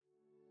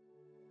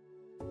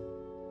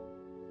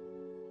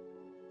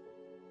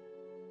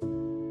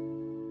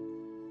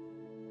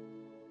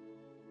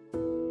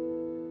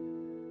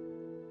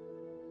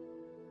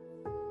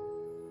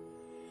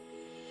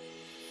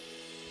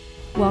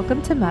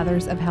Welcome to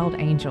Mothers of Held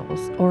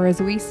Angels, or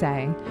as we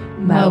say,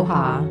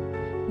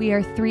 MOHA. We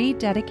are 3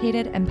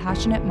 dedicated and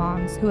passionate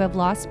moms who have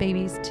lost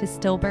babies to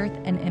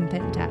stillbirth and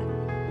infant death.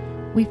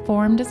 We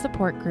formed a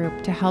support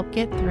group to help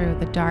get through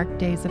the dark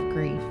days of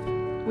grief.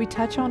 We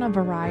touch on a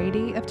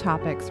variety of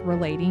topics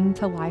relating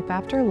to life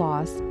after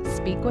loss,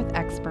 speak with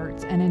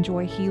experts, and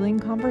enjoy healing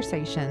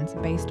conversations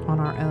based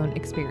on our own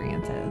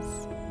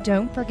experiences.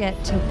 Don't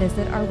forget to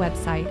visit our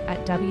website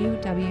at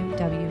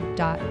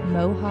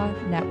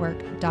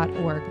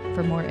www.mohanetwork.org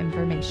for more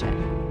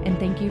information. And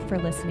thank you for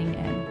listening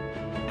in.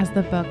 As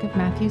the book of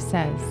Matthew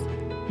says,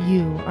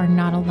 you are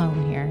not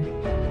alone here.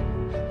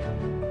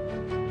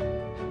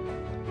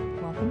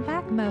 Welcome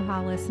back,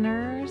 MOHA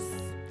listeners.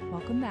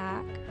 Welcome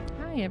back.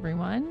 Hi,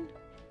 everyone.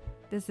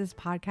 This is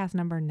podcast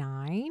number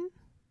 9.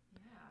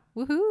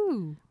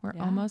 Woohoo! We're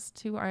almost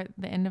to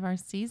the end of our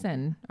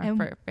season,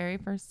 our very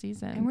first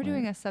season. And we're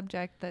doing a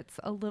subject that's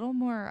a little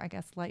more, I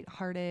guess,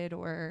 lighthearted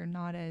or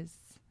not as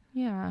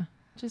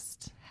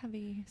just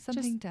heavy.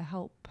 Something to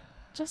help.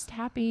 Just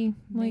happy,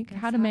 like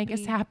how to make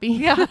us happy.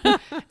 Yeah,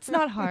 it's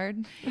not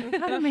hard.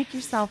 How to make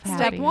yourself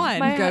happy. Step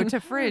 1, go to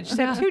fridge.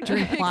 Step 2,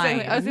 drink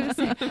wine. Exactly. I was going to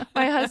say,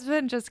 my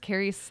husband just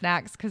carries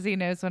snacks because he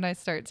knows when I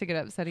start to get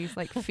upset, he's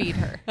like, feed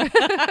her.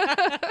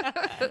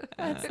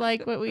 That's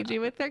like what we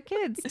do with our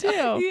kids too.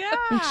 Yeah.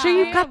 Make sure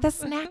you've got the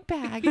snack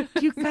bag.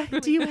 Do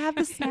you have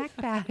the snack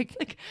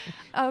bag?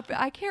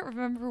 I can't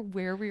remember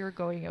where we were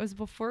going. It was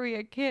before we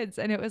had kids,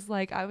 and it was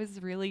like I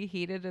was really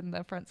heated in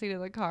the front seat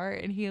of the car,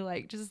 and he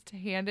like just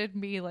handed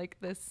me like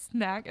this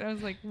snack, and I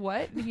was like,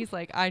 what? And he's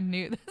like, I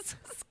knew this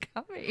was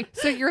coming.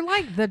 So you're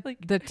like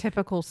the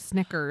typical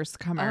Snickers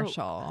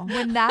commercial.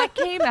 When that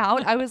came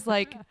out, I was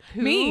like,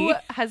 who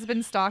has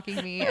been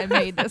stalking me and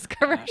made this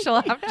commercial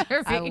after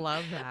me? I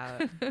love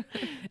that.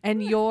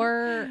 And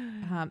your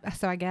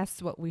so I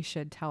guess what we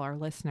should tell our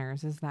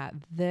listeners is that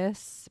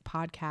this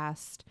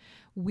podcast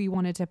we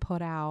wanted to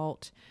put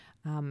out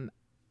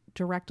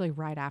directly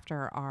right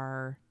after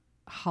our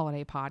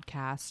holiday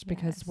podcast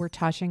because we're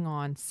touching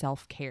on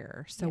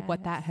self-care. So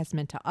what that has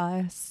meant to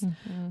us,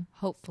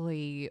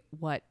 hopefully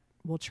what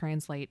will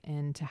translate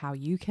into how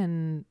you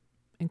can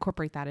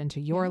incorporate that into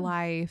your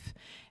life.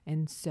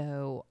 And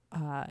so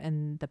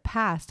in the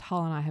past,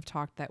 Holly and I have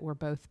talked that we're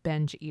both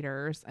binge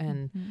eaters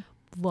and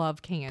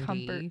love candy.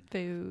 Comfort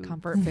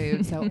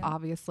food. So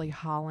obviously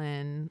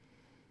Holland,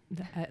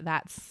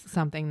 that's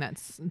something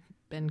that's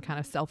been kind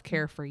of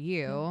self-care for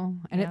you,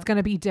 and it's going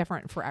to be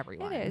different for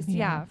everyone. It is.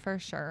 Yeah, for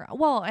sure.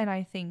 Well, and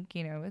I think,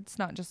 it's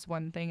not just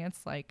one thing.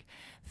 It's like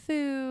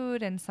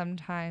food, and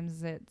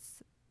sometimes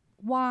it's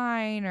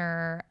wine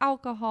or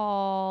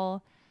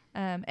alcohol,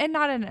 and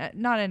not in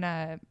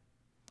a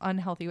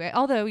unhealthy way.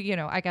 Although,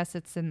 I guess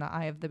it's in the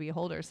eye of the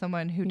beholder.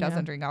 Someone who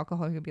doesn't drink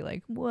alcohol could be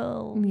like,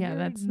 well,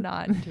 that's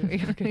not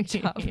doing a good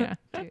job.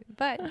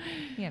 But,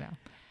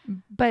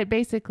 But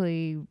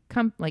basically,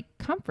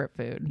 comfort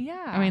food.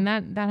 Yeah. I mean,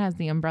 that has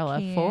the umbrella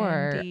Candy,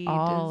 for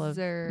all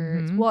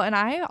desserts. of... Well, and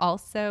I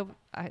also,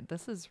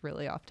 this is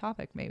really off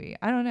topic maybe.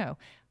 I don't know.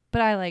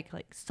 But I like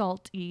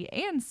salty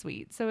and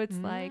sweet. So it's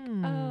like,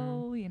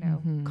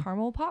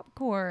 caramel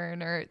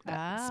popcorn or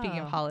speaking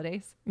of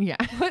holidays. Yeah.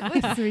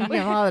 Speaking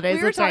of holidays.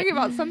 We were talking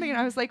about something and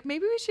I was like,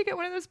 maybe we should get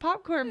one of those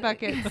popcorn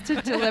buckets to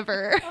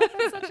deliver.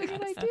 That's such a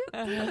good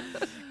idea.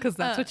 Because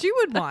that's what you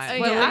would want.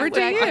 Deliver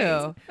to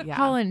you. Yeah.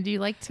 Holland, do you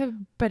like to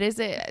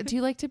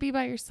be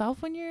by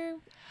yourself when you're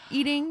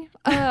eating?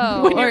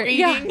 Oh, when you're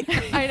eating?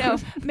 Yeah, I know.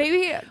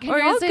 Maybe can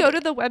y'all go to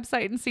the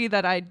website and see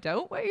that I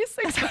don't weigh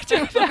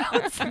 600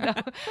 pounds? No.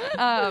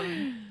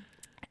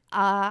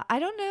 I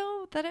don't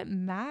know that it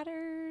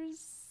matters.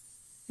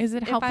 Is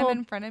it helpful if I'm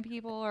in front of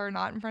people or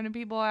not in front of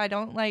people? I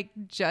don't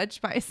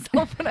judge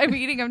myself when I'm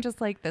eating. I'm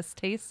just like, this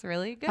tastes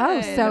really good.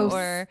 Oh,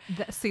 so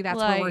see, that's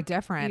where we're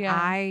different. Yeah.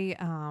 I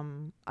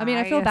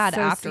feel bad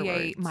associate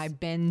afterwards. my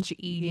binge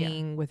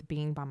eating with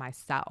being by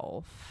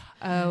myself.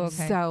 Oh,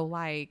 okay. So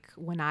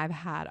when I've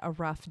had a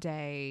rough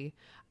day,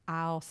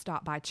 I'll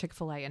stop by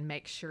Chick-fil-A and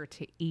make sure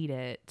to eat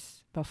it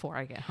before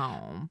I get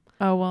home.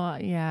 Oh, well,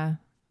 yeah.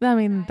 I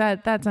mean,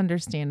 that's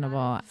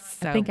understandable.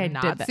 So I think I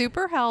not did that.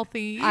 Super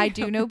healthy. I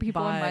do know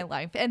people in my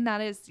life, and that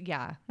is,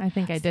 I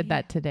think I did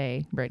that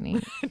today, Brittany.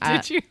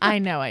 Did you? I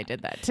know I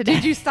did that today.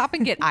 Did you stop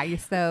and get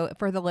ice, though?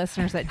 For the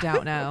listeners that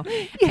don't know,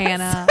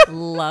 Hannah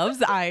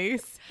loves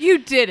ice. You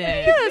didn't.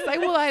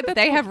 Yes.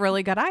 They have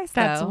really good ice,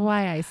 though. That's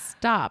why I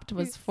stopped,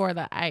 was for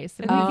the ice.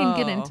 And we can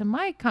get into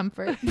my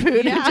comfort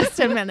food in just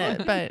a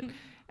minute. But,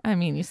 I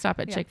mean, you stop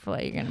at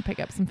Chick-fil-A, you're going to pick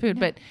up some food.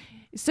 Yeah.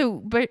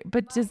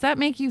 But does that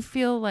make you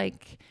feel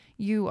like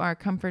you are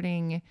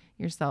comforting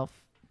yourself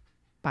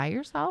by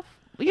yourself?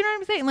 You know what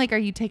I'm saying? Like, are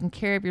you taking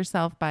care of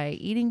yourself by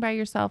eating by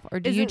yourself?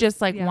 Or do you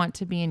just want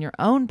to be in your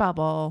own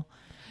bubble?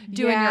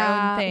 Doing your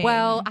own thing?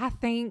 Well, I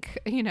think,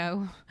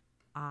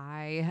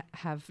 I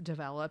have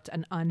developed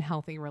an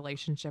unhealthy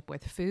relationship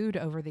with food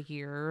over the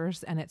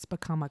years, and it's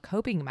become a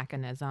coping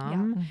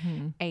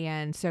mechanism.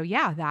 And so,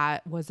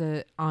 that was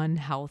a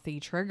unhealthy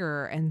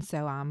trigger. And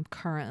so I'm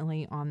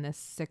currently on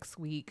this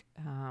 6-week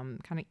kind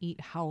of eat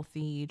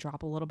healthy,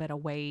 drop a little bit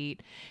of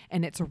weight.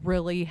 And it's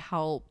really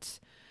helped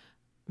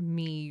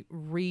me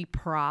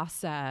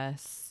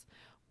reprocess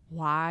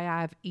why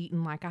I've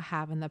eaten like I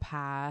have in the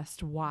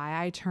past,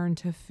 why I turn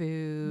to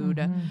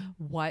food,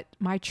 what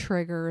my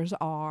triggers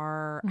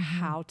are,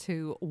 how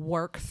to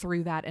work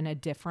through that in a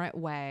different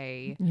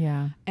way.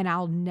 Yeah. And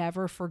I'll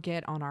never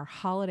forget on our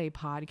holiday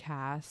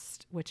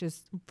podcast, which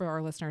is for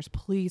our listeners,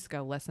 please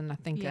go listen. I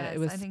think it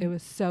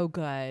was so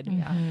good.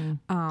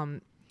 Yeah.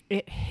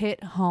 It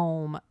hit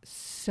home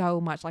so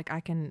much. Like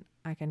I can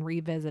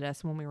revisit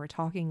us when we were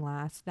talking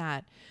last,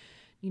 that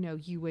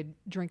you would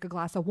drink a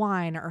glass of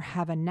wine or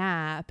have a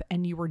nap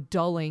and you were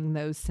dulling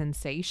those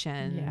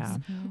sensations. Yeah,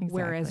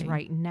 Whereas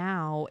right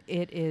now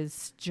it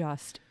is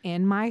just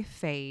in my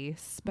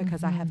face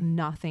because I have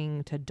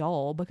nothing to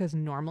dull, because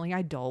normally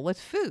I dull with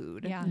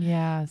food. Yeah.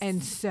 Yes.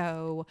 And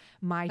so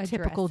my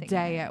typical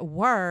day at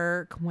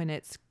work, when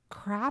it's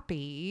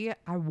crappy,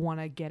 I want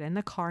to get in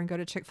the car and go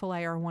to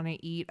Chick-fil-A, or want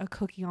to eat a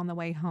cookie on the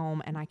way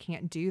home, and I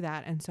can't do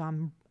that. And so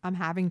I'm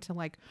having to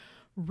like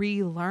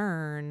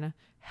relearn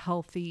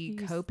healthy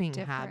coping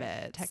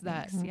habits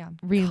techniques,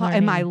 that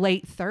in my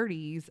late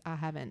 30s I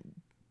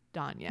haven't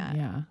done yet.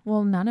 Yeah.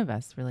 Well, none of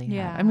us really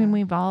have. I mean,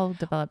 we've all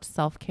developed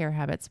self-care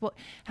habits, well,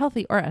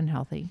 healthy or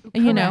unhealthy.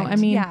 Correct. I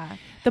mean,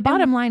 the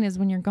bottom line is,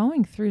 when you're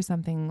going through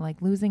something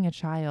like losing a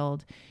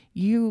child,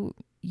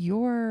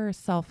 your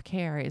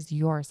self-care is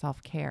your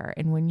self-care.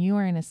 And when you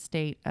are in a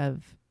state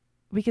of,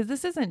 because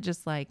this isn't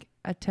just a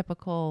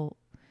typical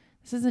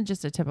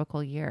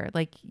year,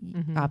 like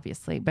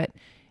obviously, but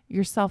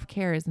your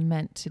self-care is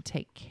meant to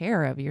take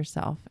care of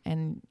yourself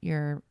and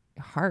your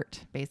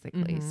heart,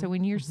 basically. So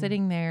when you're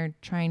sitting there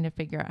trying to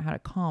figure out how to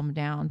calm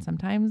down,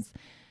 sometimes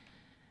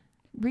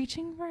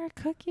reaching for a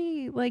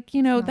cookie, that's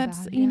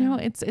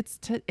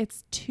bad,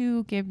 it's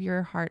to give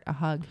your heart a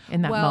hug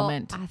in that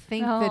moment. I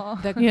think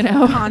that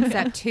the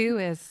concept too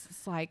is,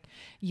 it's like,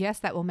 yes,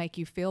 that will make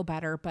you feel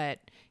better, but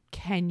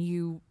can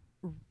you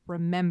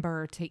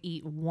remember to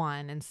eat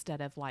one instead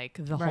of like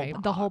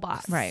the whole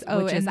box, right?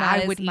 Which is,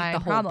 I would eat the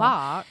whole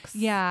box.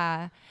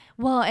 Yeah.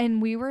 Well,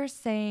 and we were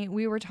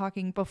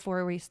talking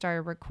before we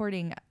started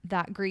recording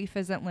that grief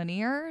isn't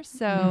linear.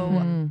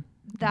 So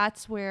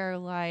that's where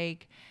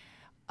like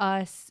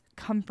us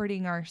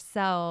comforting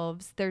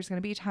ourselves, there's going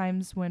to be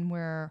times when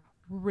we're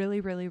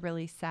really, really,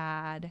 really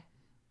sad.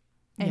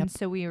 And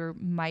so we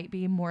might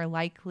be more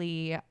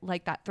likely,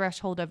 like that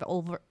threshold of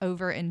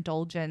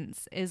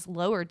overindulgence is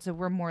lowered. So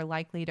we're more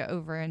likely to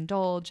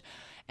overindulge.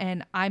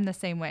 And I'm the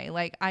same way.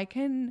 Like I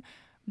can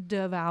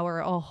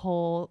devour a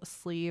whole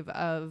sleeve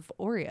of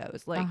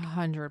Oreos, like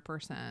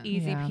 100%.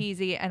 Easy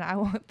peasy. And I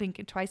won't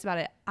think twice about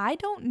it. I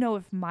don't know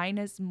if mine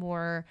is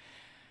more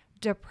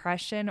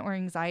depression or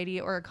anxiety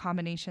or a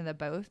combination of the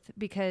both,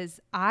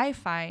 because I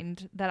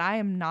find that I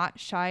am not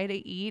shy to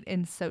eat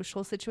in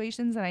social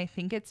situations, and I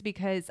think it's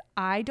because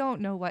I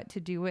don't know what to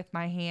do with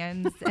my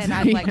hands and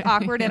I'm like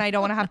awkward and I don't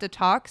want to have to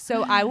talk,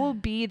 so I will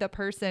be the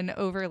person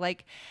over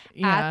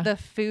at the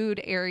food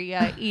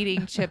area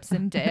eating chips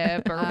and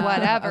dip or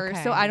whatever,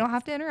 so I don't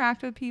have to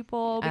interact with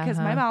people because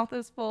my mouth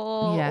is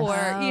full. Or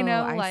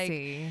I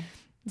see.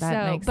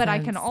 That makes but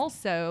sense. I can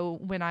also,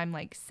 when I'm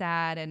like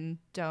sad and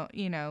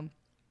don't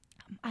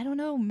I don't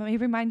know,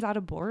 maybe mine's out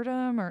of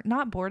boredom, or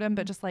not boredom,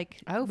 but just like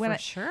for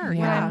sure.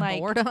 When I'm like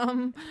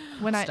boredom,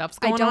 when stuff's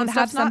I going don't on, have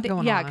stuff's not something,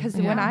 going on. because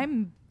when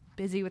I'm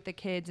busy with the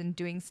kids and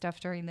doing stuff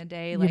during the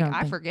day, like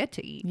I forget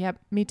to eat. Yep,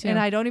 me too. And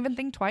I don't even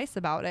think twice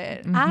about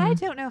it. I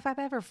don't know if I've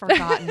ever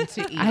forgotten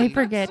to eat. I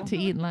forget to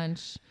eat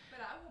lunch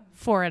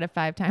 4 out of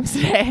 5 times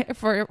a day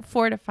for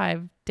 4 to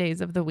 5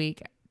 days of the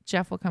week.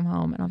 Jeff will come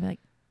home and I'll be like,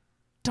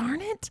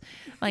 darn it.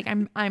 Like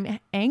I'm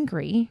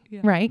angry,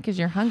 right? Because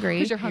you're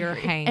hungry. You're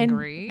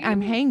hangry. And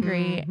I'm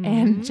hangry.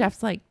 And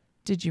Jeff's like,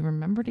 did you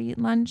remember to eat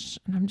lunch?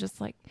 And I'm just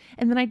like,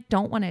 and then I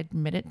don't want to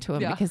admit it to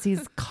him because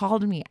he's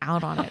called me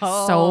out on it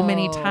so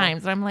many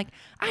times. And I'm like,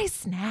 I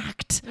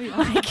snacked.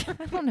 Like,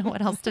 I don't know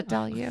what else to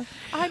tell you.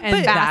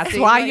 And that's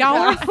why y'all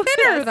are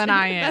thinner than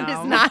I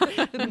am. That is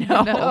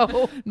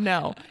not,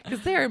 no.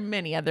 Because there are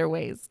many other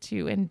ways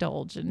to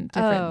indulge in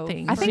different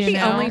things. I think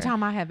the only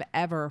time I have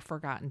ever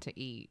forgotten to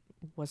eat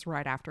was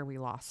right after we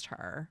lost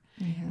her.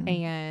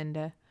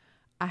 And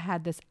I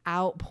had this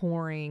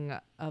outpouring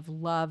of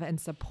love and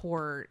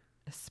support,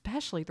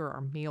 especially through our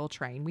meal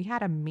train. We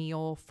had a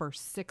meal for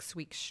 6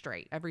 weeks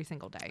straight, every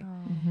single day.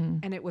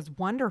 And it was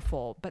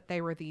wonderful, but they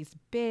were these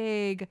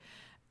big,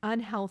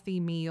 unhealthy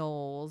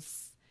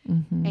meals.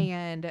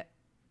 And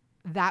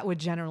that would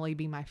generally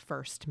be my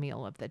first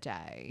meal of the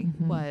day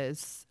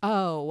was,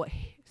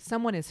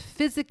 someone is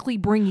physically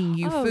bringing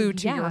you food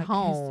to your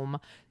home.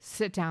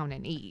 Sit down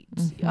and eat.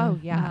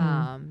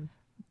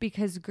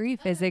 Because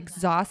grief is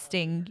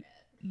exhausting.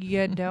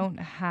 you don't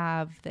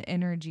have the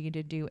energy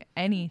to do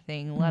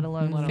anything, let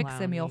alone fix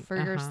a meal for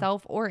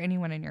yourself or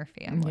anyone in your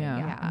family.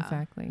 Yeah,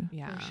 exactly.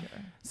 Yeah. For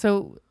sure.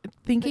 So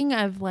thinking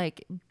of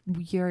like,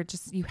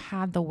 you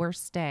had the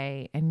worst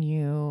day and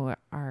you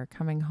are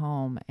coming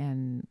home,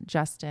 and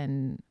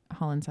Justin,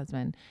 Holland's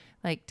husband,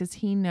 like, does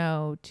he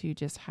know to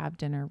just have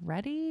dinner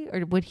ready,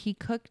 or would he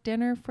cook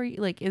dinner for you?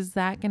 Like, is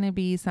that going to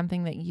be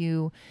something that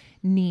you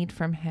need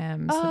from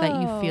him so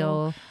that you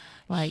feel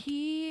like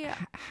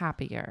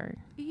happier?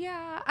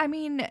 Yeah. I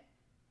mean,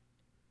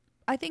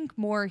 I think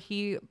more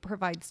he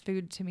provides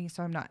food to me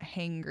so I'm not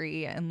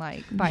hangry and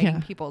like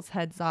biting people's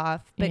heads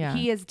off. But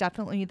he is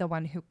definitely the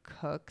one who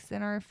cooks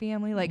in our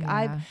family. Like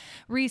I've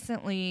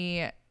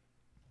recently,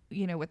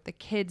 with the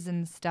kids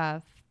and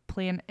stuff,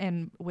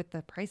 and with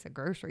the price of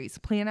groceries,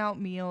 plan out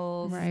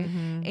meals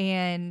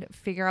and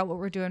figure out what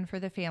we're doing for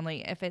the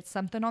family. If it's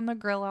something on the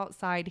grill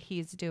outside,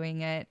 he's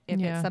doing it.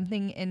 If it's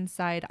something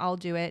inside, I'll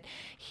do it.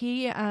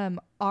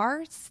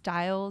 Our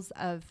styles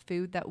of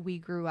food that we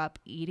grew up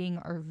eating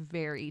are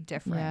very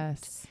different.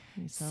 Yes.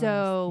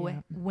 So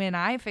when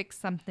I fix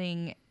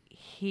something,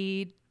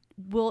 he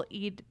will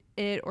eat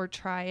it or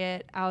try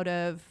it out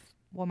of,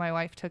 well, my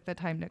wife took the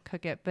time to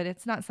cook it, but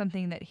it's not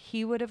something that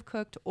he would have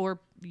cooked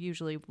or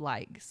usually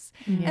likes.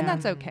 And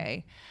that's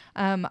okay.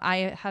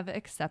 I have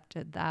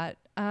accepted that.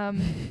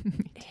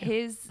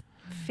 His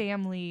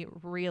family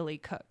really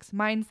cooks.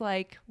 Mine's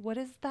like, what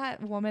is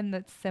that woman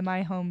that's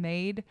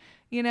semi-homemade?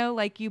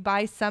 Like you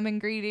buy some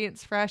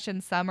ingredients fresh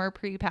and some are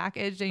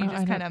pre-packaged and you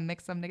just kind of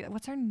mix them together.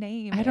 What's her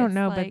name? I don't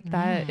know, like, but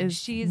that is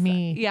she's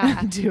me.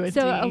 Yeah. Do it.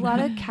 So a lot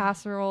of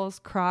casseroles,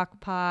 crock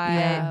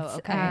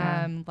pots,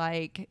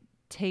 like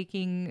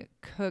taking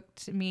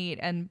cooked meat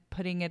and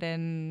putting it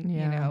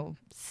in,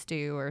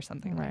 stew or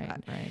something like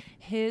that. Right.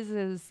 His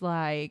is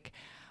like,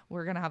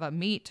 we're going to have a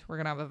meat, we're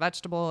going to have a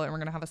vegetable, and we're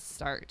going to have a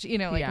starch.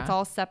 It's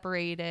all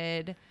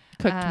separated.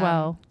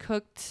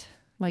 Cooked.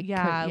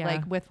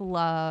 Like with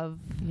love.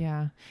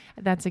 Yeah.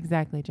 That's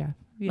exactly Jeff.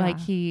 Yeah. Like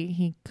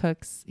he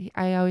cooks.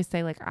 I always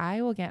say, like,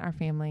 I will get our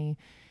family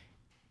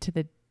to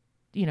the,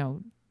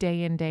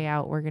 day in, day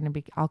out.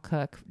 I'll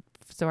cook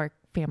so our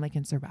family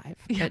can survive.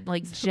 But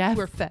like so Jeff,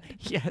 we're fed.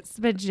 Yes.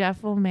 But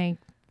Jeff will make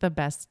the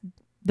best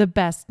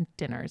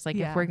dinners. Like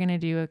if we're going to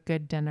do a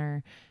good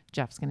dinner,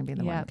 Jeff's going to be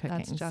the one cooking.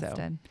 That's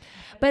Justin.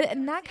 So.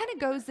 And that kind of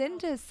goes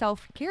into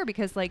self-care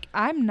because like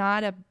I'm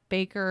not a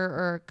baker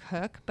or a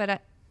cook,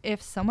 but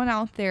if someone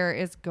out there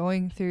is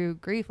going through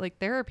grief, like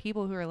there are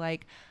people who are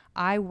like,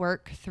 I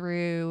work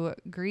through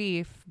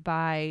grief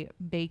by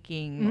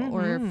baking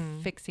or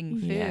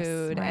fixing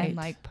food and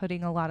like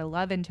putting a lot of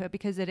love into it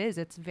because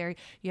it's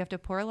you have to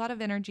pour a lot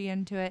of energy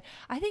into it.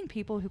 I think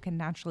people who can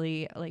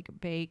naturally like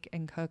bake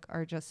and cook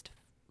are just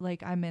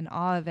like, I'm in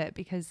awe of it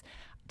because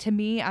to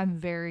me, I'm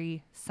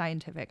very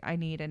scientific. I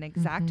need an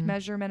exact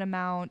measurement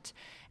amount.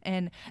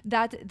 And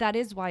that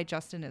is why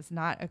Justin is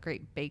not a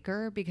great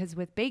baker because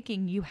with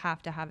baking, you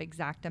have to have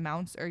exact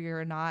amounts or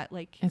you're not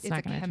like, it's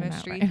a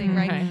chemistry thing,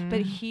 right?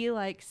 But he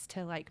likes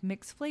to like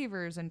mix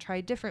flavors and try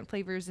different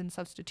flavors in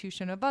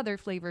substitution of other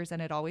flavors.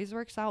 And it always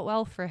works out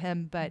well for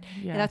him. But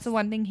that's the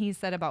one thing he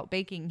said about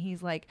baking.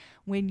 He's like,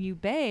 when you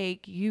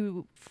bake,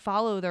 you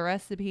follow the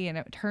recipe and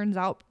it turns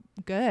out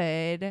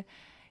good.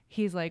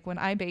 He's like, when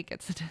I bake,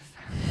 it's a disaster.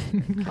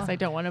 Because I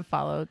don't want to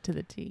follow to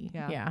the T.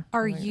 Yeah.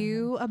 Are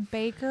you a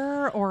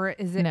baker or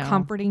is it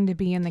comforting to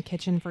be in the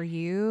kitchen for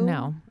you?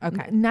 No.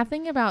 Okay.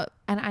 Nothing about,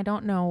 and I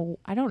don't know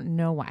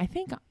why. I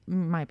think it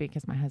might be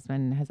because my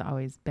husband has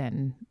always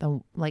been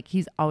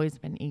he's always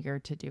been eager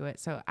to do it.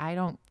 So I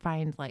don't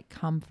find like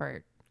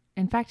comfort.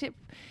 In fact,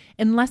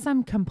 unless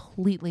I'm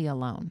completely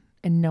alone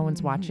and no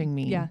one's watching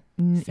me. Yeah.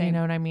 You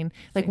know what I mean?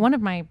 Like one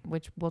of my,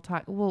 which we'll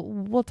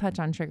touch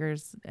on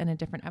triggers in a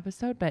different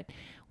episode, but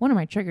one of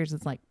my triggers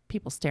is like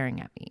people staring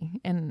at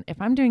me. And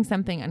if I'm doing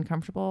something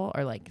uncomfortable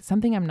or like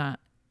something I'm not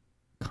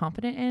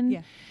confident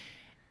in,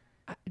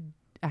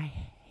 I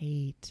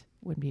hate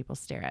when people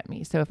stare at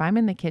me. So if I'm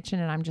in the kitchen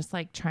and I'm just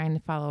like trying to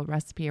follow a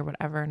recipe or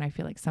whatever, and I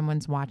feel like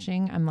someone's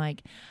watching, I'm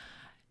like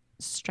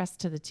stressed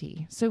to the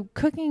T. So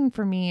cooking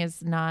for me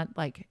is not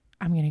like,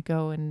 I'm going to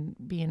go and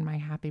be in my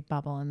happy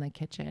bubble in the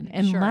kitchen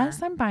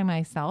unless I'm by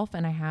myself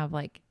and I have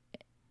like,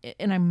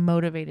 and I'm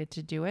motivated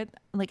to do it.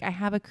 Like I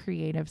have a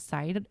creative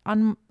side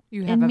on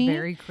you have a me.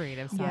 very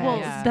creative side.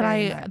 Well,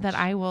 that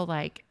I will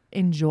like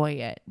enjoy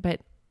it, but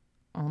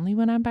only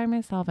when I'm by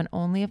myself and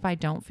only if I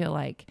don't feel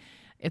like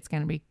it's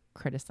going to be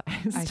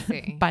criticized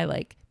by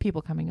like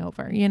people coming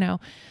over,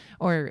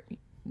 or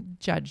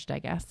judged, I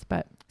guess.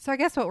 But so I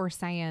guess what we're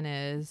saying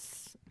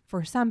is,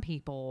 for some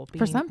people,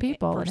 for some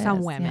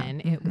women,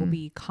 it will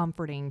be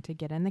comforting to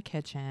get in the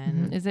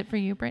kitchen. Is it for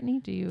you,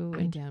 Brittany?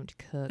 I don't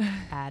cook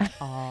at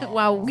all.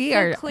 Well, we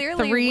are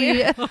clearly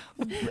three.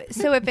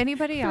 So if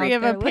anybody out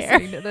there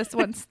listening to this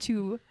wants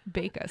to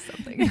bake us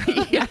something,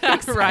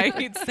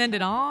 right? Send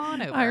it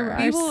on over.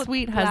 Our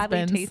sweet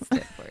husbands. Taste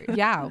it for you.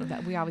 Yeah,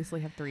 we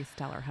obviously have 3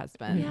 stellar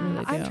husbands. Yeah,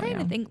 really I'm trying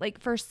to think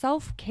like for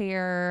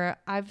self-care,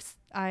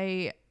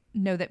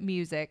 know that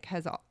music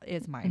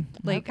is mine.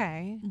 Like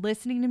okay.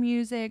 listening to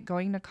music,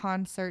 going to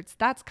concerts.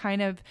 That's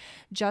kind of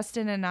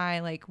Justin and I,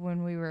 like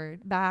when we were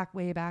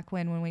way back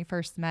when we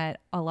first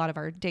met, a lot of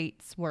our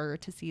dates were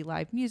to see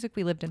live music.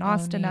 We lived in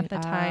Austin at the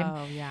time.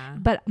 Oh, yeah.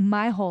 But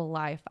my whole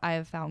life, I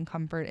have found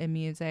comfort in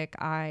music.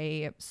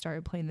 I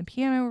started playing the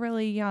piano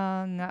really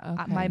young.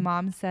 Okay. My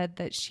mom said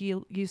that she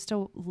used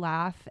to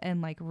laugh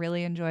and like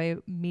really enjoy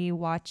me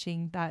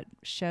watching that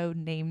show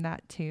Name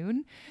That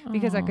Tune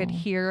because I could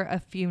hear a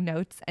few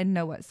notes and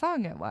know what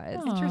song it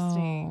was.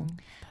 Interesting.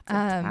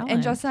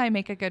 And Justin and I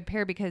make a good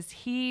pair because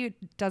he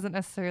doesn't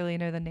necessarily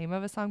know the name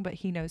of a song, but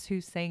he knows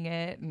who sang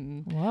it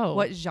and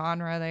what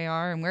genre they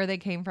are and where they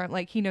came from.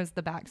 Like he knows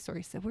the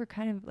backstory. So we're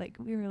kind of like,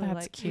 we really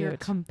like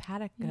cute.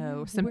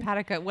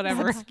 Simpatico,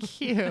 whatever. That's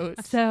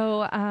cute.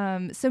 So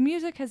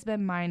music has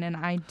been mine, and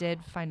I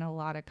did find a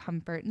lot of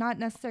comfort. Not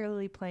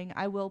necessarily playing.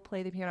 I will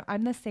play the piano.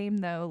 I'm the same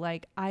though.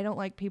 Like I don't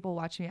like people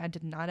watching me. I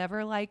did not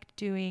ever like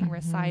doing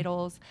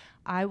recitals.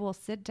 I will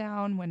sit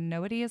down when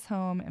nobody is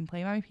home and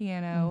play my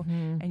piano,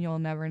 and you'll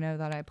never know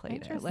that I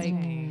played it. Like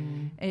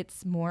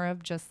it's more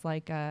of just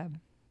like a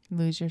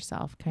lose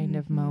yourself kind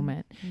of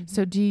moment.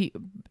 So do you,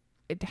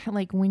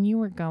 like when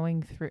you are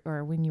going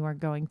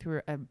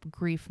through a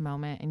grief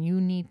moment and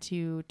you need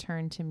to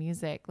turn to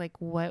music,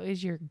 like what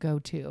is your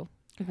go-to?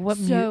 Like what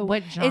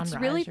genre? It's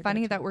really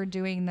funny that we're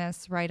doing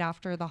this right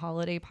after the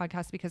holiday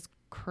podcast because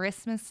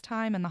Christmas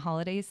time and the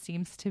holidays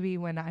seems to be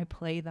when I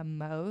play the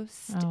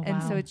most.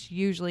 And so it's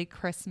usually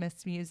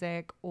Christmas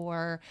music,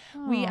 or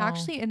we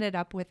actually ended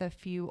up with a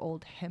few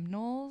old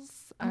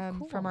hymnals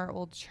from our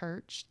old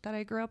church that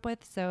I grew up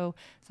with. So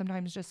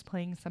sometimes just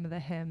playing some of the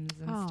hymns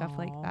and stuff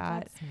like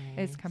that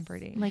is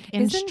comforting. Like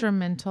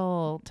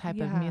instrumental type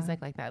of music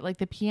like that. Like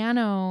the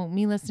piano,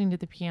 me listening to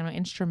the piano,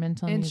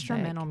 instrumental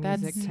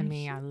music to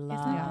me, I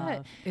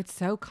love. It's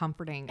so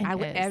comforting.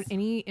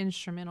 Any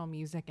instrumental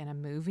music in a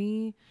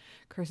movie.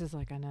 Chris is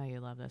like, I know you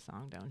love this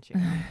song, don't you?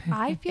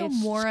 I feel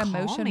more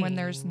emotion when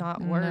there's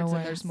not words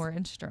and there's more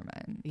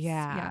instruments.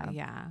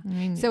 Yeah. I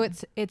mean, so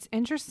it's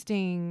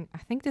interesting. I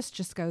think this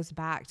just goes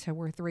back to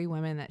we're three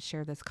women that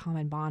share this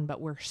common bond, but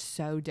we're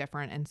so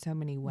different in so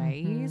many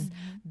ways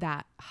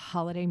that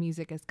holiday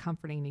music is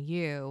comforting to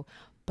you.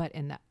 But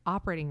in the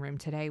operating room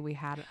today, we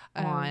had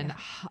on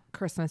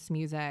Christmas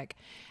music.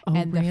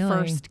 And the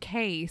first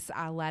case,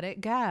 I let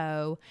it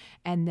go.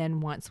 And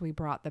then once we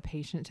brought the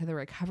patient to the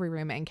recovery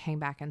room and came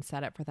back and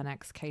set up for the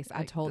next case,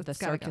 I told the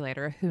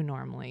circulator, who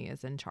normally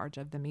is in charge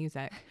of the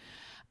music,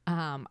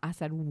 I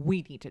said,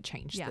 we need to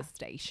change the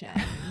station.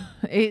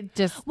 It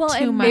just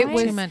too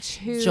much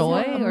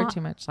joy or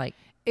too much like...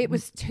 It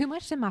was too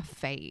much in my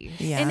face.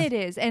 Yeah. And it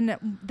is. And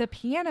the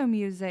piano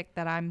music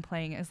that I'm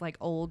playing is like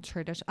old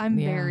tradition. I'm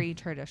very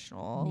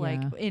traditional,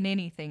 like in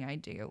anything I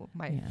do.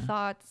 My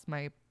thoughts,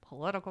 my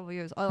political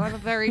views. I'm a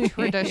very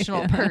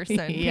traditional person.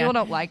 People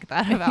don't like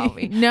that about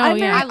me.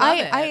 I love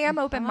it. I am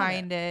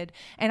open-minded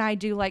and I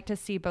do like to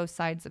see both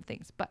sides of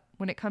things. But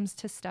when it comes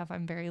to stuff,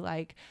 I'm very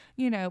like,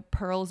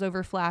 pearls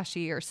over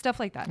flashy or stuff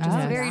like that.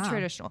 Just very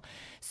traditional.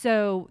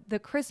 So the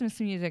Christmas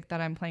music that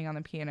I'm playing on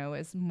the piano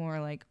is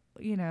more like,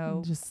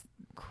 just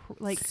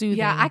like soothing.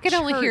 Yeah, I could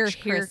only hear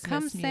Here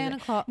Comes Santa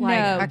Claus. Like,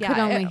 I could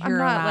only hear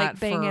that like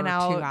banging for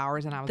out 2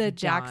 hours, and I was the done.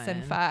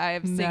 Jackson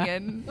 5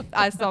 singing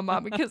 "I Saw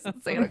Mama Kissing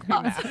Santa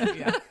Claus."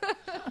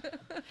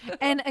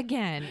 And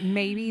again,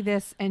 maybe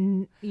this,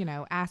 and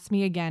ask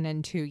me again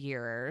in 2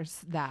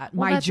 years that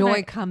my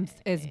joy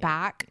is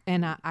back,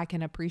 and I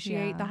can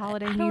appreciate the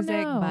holiday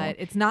music, but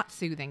it's not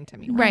soothing to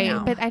me right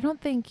now. But I don't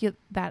think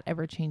that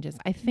ever changes.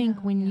 I think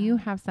when you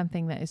have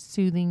something that is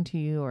soothing to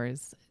you or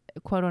is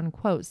quote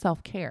unquote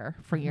self-care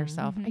for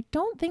yourself, I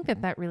don't think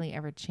that really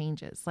ever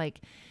changes.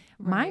 Like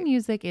my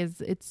music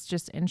it's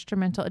just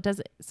instrumental.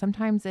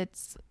 Sometimes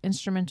it's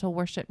instrumental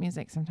worship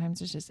music. Sometimes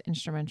it's just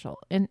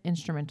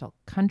instrumental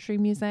country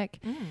music.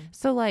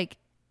 So like,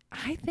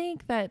 I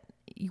think that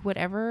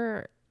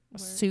whatever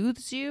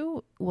soothes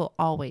you will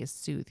always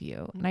soothe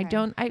you. And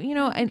I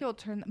think you'll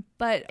turn,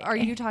 but are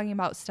you talking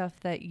about stuff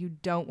that you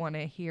don't want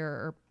to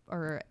hear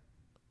or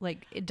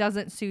like it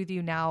doesn't soothe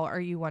you now? Are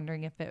you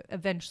wondering if it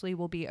eventually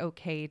will be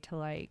okay to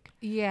like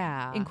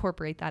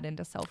incorporate that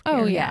into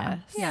self-care? Oh yeah.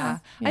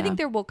 I think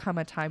there will come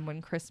a time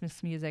when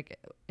Christmas music,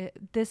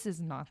 this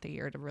is not the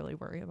year to really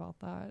worry about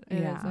that.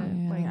 It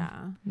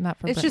isn't. Not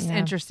for, it's just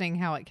interesting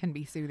how it can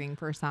be in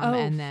for some,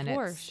 and then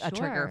it's a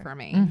trigger for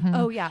me.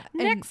 Oh yeah.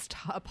 Next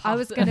I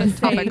was gonna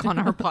say topic on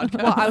our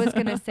podcast. Well, I was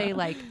gonna say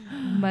like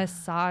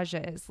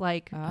massages.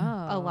 Like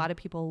a lot of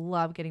people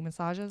love getting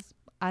massages.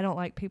 I don't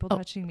like people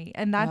touching me.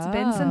 And that's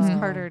been since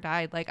Carter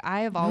died. Like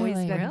I have always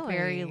been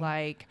very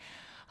like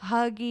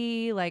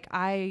huggy. Like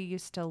I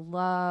used to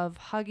love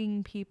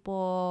hugging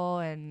people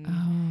and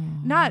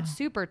not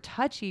super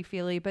touchy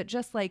feely, but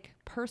just like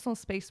personal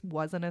space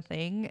wasn't a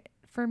thing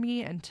for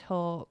me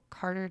until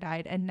Carter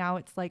died. And now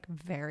it's like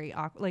very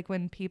awkward. Like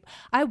when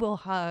I will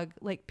hug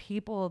like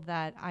people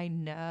that I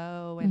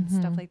know and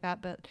stuff like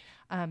that, but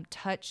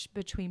touch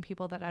between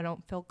people that I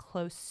don't feel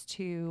close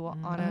to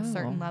on a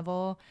certain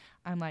level,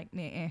 I'm like,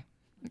 meh.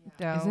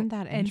 Don't. Isn't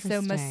that And so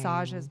interesting?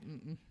 massages.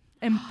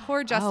 And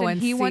poor Justin, and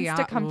he see, wants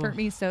to comfort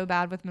me so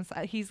bad with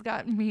massage. He's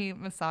gotten me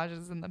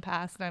massages in the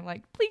past, and I'm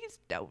like, please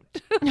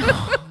don't.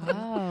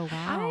 Oh,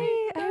 wow.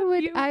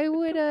 I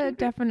would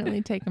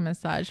definitely take a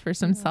massage for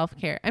some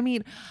self-care. I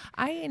mean,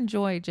 I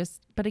enjoy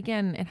but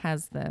again, it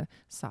has the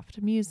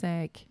soft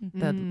music,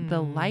 the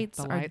lights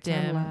The are lights are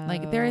dim.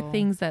 Like there are low.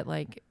 things that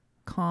like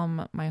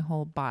calm my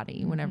whole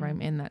body whenever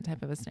I'm in that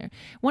type of a scenario.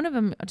 One of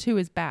them too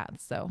is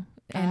baths though.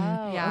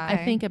 And yeah, I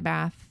think a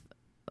bath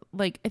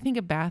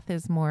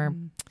is more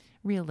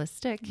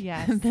realistic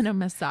than a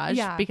massage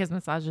because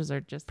massages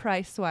are just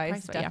price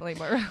wise, definitely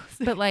more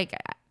realistic. But like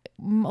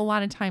a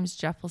lot of times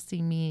Jeff will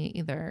see me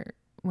either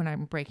when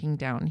I'm breaking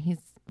down, he's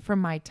for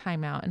my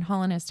timeout, and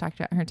Holland has talked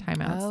about her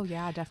timeouts. Oh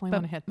yeah, I definitely But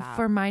want to hit that.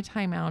 for my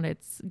timeout,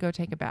 it's go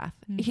take a bath.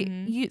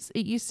 It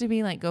used to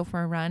be like go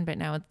for a run, but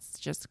now it's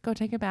just go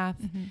take a bath,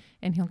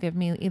 and he'll give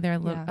me either a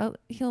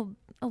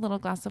little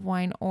glass of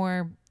wine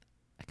or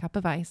a cup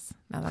of ice.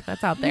 Now that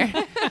that's out there,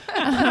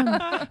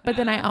 but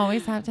then I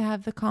always have to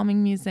have the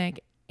calming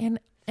music. And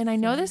I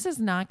know this is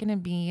not going to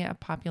be a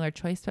popular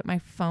choice, but my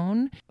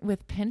phone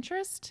with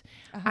Pinterest,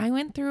 I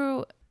went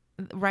through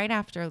right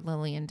after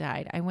Lillian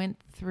died. I went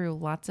through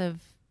lots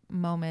of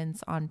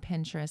moments on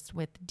Pinterest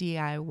with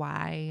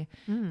DIY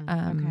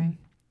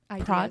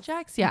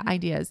projects,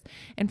 ideas.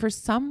 And for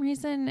some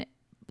reason,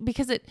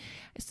 because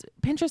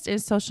Pinterest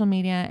is social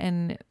media,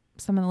 and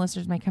some of the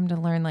listeners might come to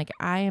learn, like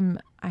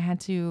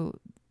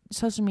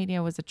social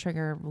media was a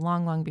trigger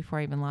long before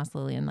I even lost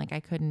Lillian. Like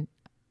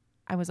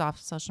I was off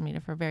social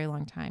media for a very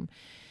long time.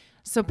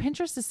 So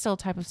Pinterest is still a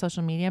type of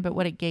social media, but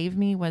what it gave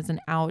me was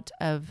an out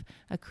of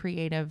a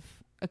creative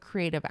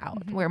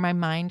out where my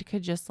mind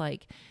could just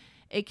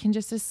it can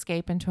just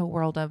escape into a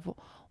world of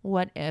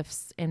what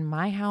ifs in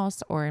my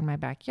house or in my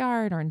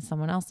backyard or in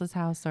someone else's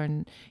house or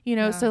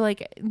so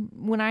like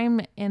when I'm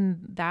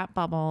in that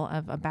bubble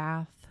of a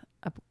bath,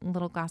 a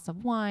little glass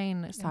of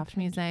wine, soft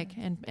music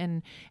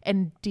and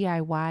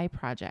DIY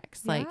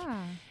projects,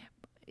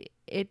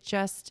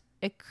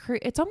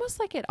 it's almost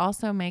like it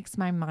also makes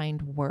my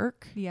mind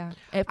work. Yeah.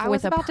 I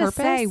was about to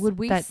say, would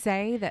we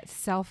say that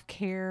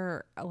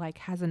self-care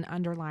has an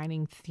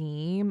underlining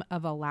theme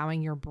of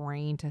allowing your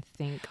brain to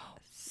think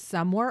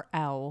somewhere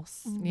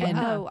else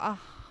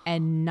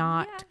and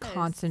not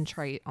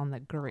concentrate on the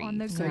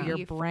grief. So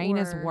your brain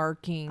is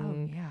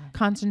working,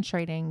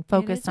 concentrating,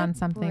 focused on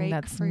something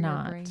that's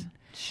not.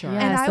 Sure.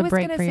 And I was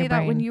going to say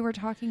that when you were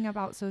talking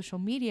about social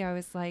media, I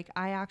was like,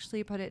 I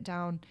actually put it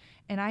down,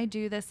 and I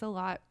do this a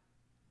lot,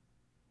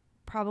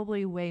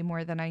 probably way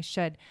more than I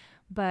should,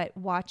 but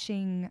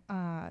watching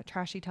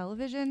trashy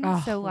television,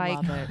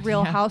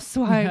 Real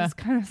Housewives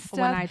kind of stuff.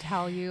 When I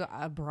tell you,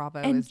 Bravo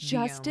is the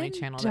only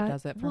channel that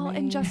does it for me.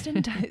 And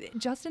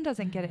Justin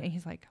doesn't get it, and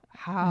he's like,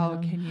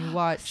 "How can you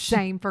watch?"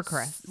 Same for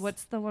Chris.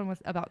 What's the one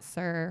about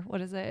Sir? What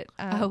is it?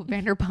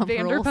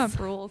 Vanderpump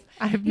Rules.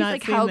 I've not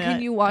like, seen how that.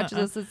 can you watch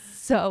this? It's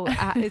so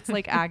it's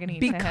like agony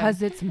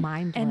because it's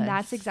mindless, and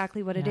that's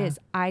exactly what it is.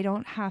 I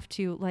don't have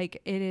to it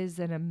is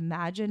an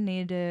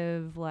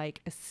imaginative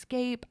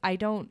escape. I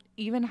don't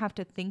even have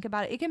to think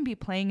about it. It can be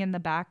playing in the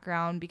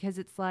background because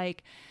it's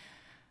like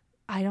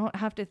I don't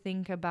have to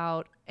think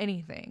about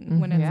anything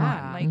when it's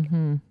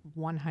on.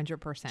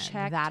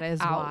 100%. That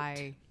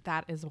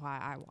is why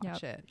I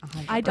watch it.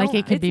 100%. I don't.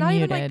 It could it's be not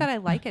muted. even like that. I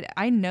like it.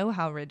 I know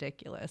how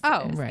ridiculous.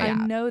 It is. Right. I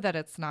know that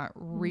it's not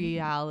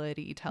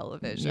reality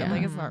television. Yeah.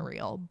 It's not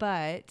real.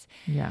 But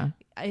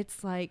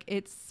it's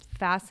it's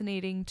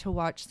fascinating to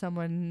watch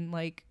someone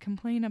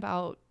complain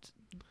about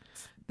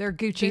their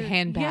Gucci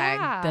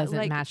handbag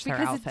doesn't match their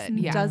outfit.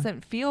 It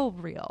doesn't feel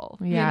real.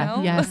 Yeah. You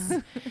know? Yes.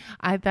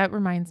 That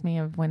reminds me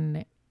of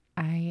when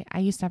I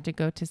used to have to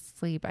go to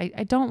sleep. I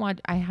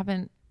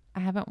haven't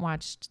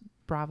watched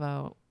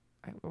Bravo.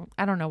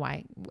 I don't know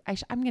why.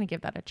 I'm going to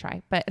give that a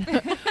try. But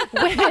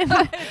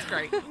It's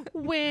great.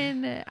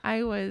 When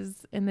I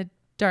was in the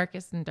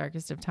darkest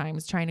of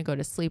times trying to go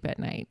to sleep at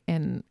night,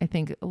 and I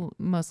think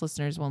most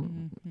listeners will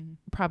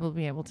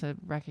probably be able to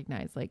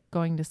recognize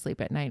going to sleep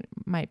at night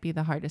might be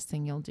the hardest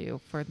thing you'll do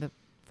for the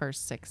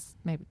first 6,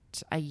 maybe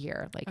a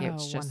year.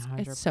 It's just 100%.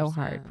 It's so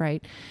hard,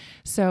 right?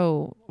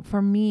 So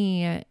for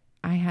me,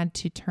 I had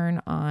to turn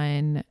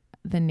on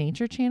the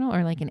Nature Channel or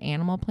an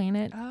Animal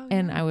Planet,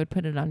 and I would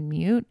put it on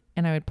mute,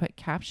 and I would put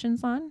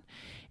captions on,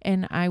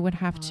 and I would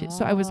have to.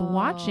 So I was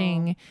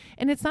watching,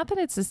 and it's not that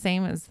it's the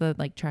same as the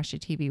trashy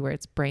TV where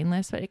it's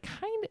brainless, but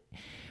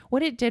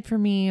what it did for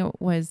me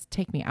was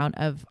take me out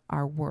of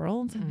our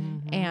world,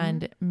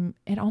 and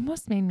it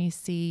almost made me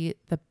see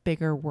the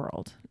bigger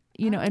world.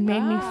 It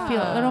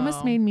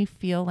almost made me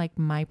feel like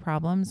my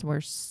problems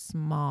were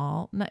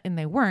small, and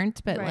they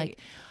weren't, but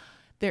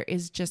there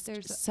is just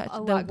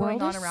the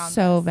world is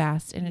so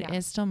vast, and it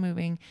is still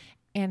moving.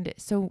 And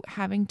so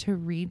having to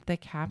read the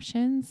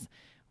captions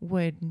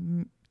would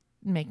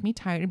make me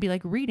tired. It'd be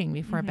like reading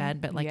before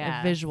bed, but a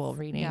visual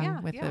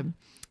reading with them.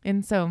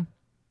 And so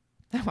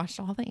I watched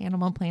all the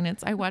Animal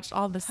Planets. I watched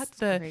all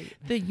the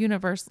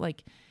universe,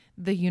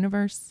 the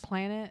universe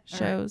planet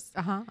shows.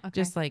 Okay.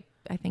 Just like,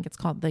 I think it's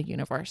called The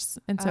Universe.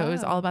 And so it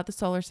was all about the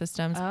solar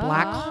systems, Oh.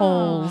 black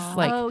holes,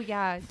 like oh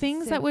yeah,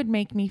 things that would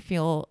make me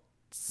feel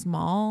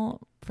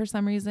small for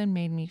some reason,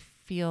 made me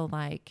feel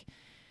like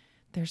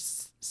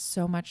there's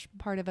so much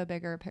part of a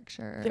bigger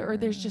picture, or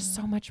there's just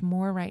so much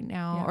more right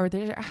now, Yeah. or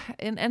there,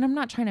 and I'm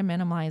not trying to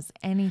minimize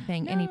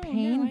anything, any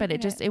pain, but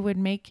it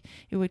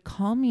would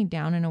calm me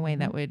down in a way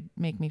that would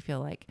make me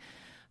feel like,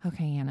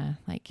 okay, Anna,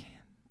 like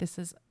this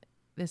is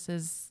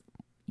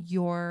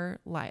your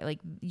life, like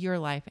your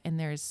life, and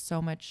there's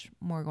so much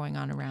more going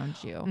on around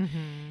you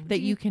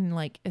that you can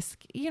like,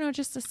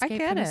 just escape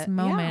for this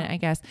moment, I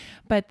guess.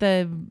 But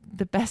the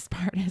best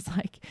part is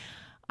like,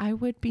 I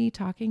would be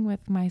talking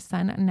with my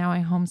son, and now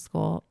I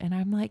homeschool, and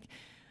I'm like,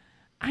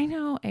 I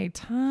know a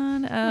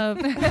ton of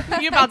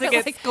you're about to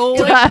get schooled.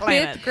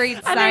 Fifth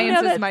grade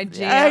science is my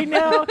jam. I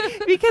know,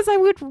 because I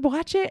would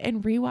watch it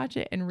and rewatch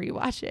it and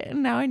rewatch it,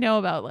 and now I know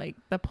about like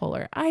the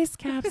polar ice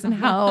caps and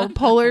how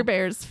polar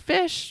bears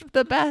fish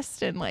the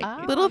best, and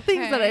like little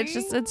things that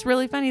it's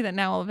really funny that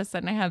now all of a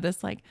sudden I have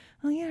this like,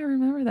 oh yeah, I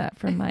remember that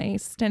from my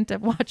stint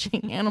of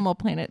watching Animal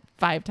Planet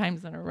 5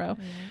 times in a row.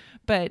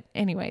 But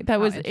anyway, that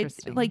was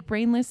it. Like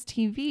brainless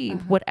TV,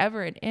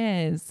 whatever it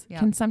is,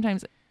 can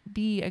sometimes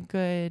be a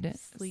good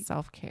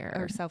self-care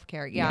or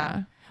self-care.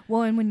 Yeah.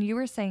 Well, and when you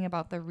were saying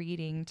about the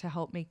reading to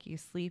help make you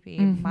sleepy,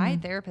 my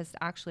therapist,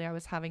 actually, I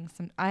was having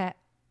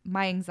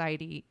my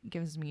anxiety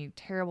gives me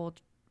terrible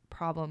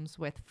problems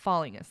with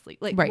falling asleep.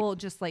 Like, well,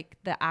 just like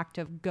the act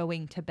of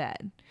going to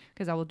bed,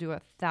 because I will do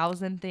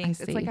 1,000 things.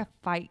 It's like a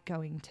fight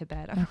going to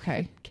bed. I'm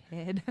a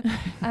kid.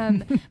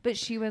 But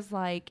she was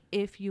like,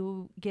 if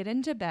you get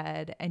into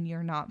bed and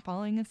you're not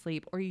falling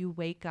asleep, or you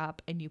wake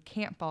up and you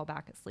can't fall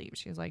back asleep,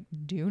 she was like,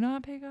 do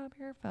not pick up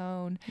your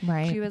phone.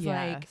 Right. She was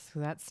like, so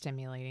that's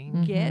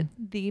stimulating. get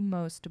the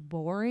most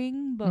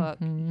boring book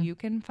you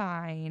can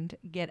find,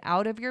 get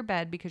out of your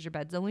bed, because your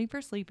bed's only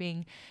for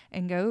sleeping,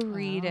 and go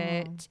read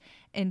it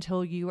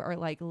until you are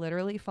like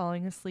literally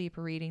falling asleep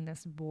reading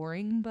this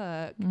boring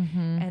book,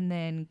 and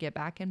then get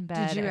back in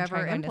bed. Did you and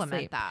ever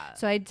implement that?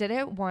 So I did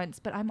it once,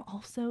 but I'm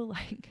also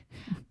like,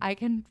 I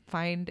can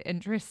find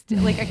interest.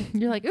 Like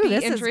you're like, ooh,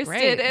 this is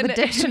great. In the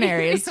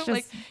dictionary is just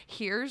like,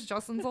 here's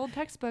Justin's old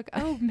textbook.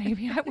 Oh,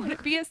 maybe I want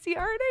to be a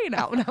CRNA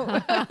now. No,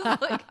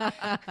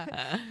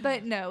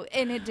 but no,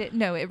 and it did.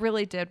 No, it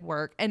really did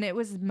work, and it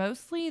was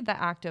mostly the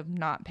act of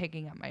not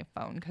picking up my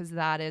phone, because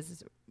that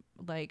is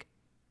like,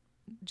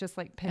 just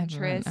like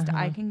Pinterest,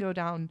 I can go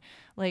down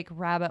like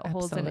rabbit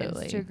holes in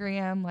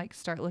Instagram, like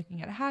start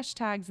looking at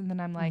hashtags, and then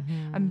I'm like,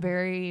 I'm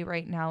very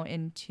right now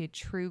into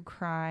true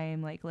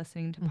crime, like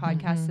listening to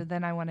podcasts. So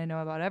then I want to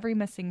know about every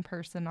missing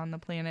person on the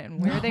planet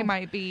and where they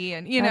might be,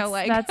 and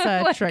that's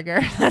a like,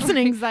 trigger. That's an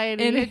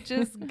anxiety, and it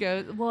just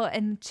goes well.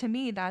 And to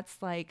me, that's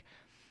like,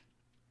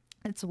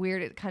 it's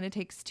weird. It kind of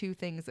takes two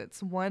things.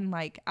 It's one,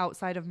 like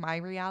outside of my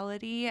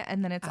reality,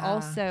 and then it's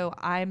also,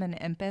 I'm an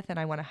empath and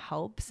I want to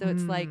help. So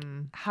it's like,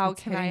 how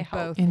can I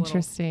help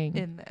interesting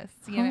in this?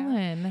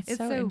 That's it's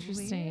so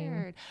interesting.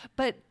 Weird.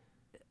 But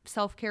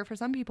self-care for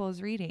some people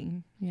is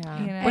reading. Yeah.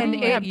 And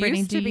it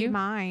used to be you?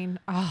 mine.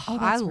 Oh,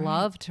 I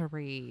love to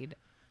read.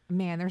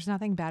 Man, there's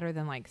nothing better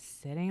than like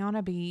sitting on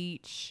a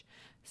beach,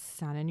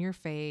 sun in your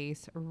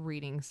face,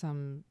 reading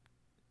some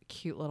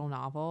cute little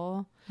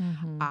novel.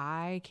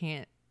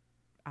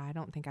 I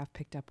don't think I've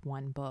picked up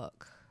one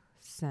book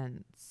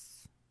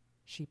since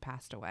she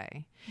passed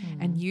away.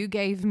 And you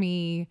gave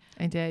me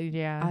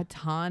a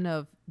ton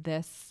of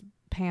this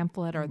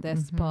pamphlet or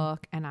this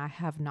book, and I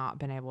have not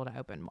been able to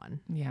open one.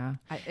 Yeah.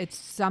 It's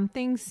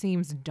something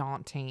seems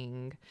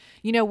daunting,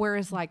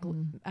 whereas like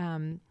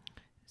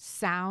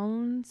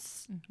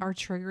sounds are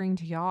triggering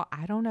to y'all.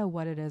 I don't know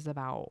what it is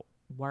about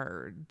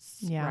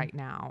words right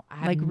now. I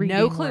have like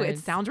no clue. Words.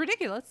 It sounds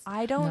ridiculous.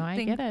 I don't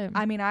think. I get it.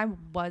 I mean, I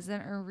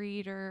wasn't a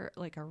reader.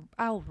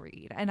 I'll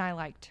read, and I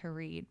like to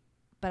read,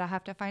 but I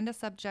have to find a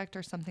subject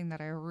or something that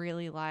I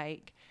really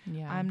like.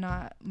 Yeah. I'm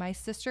not. My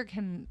sister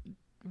can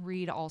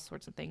read all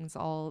sorts of things.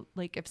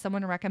 Like if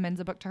someone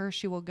recommends a book to her,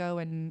 she will go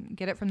and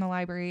get it from the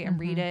library and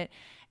read it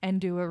and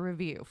do a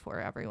review for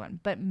everyone.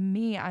 But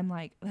me, I'm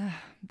like, it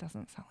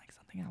doesn't sound like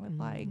something I would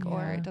like,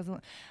 or it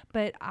doesn't.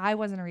 But I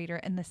wasn't a reader,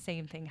 and the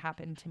same thing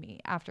happened to me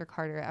after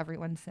Carter.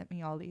 Everyone sent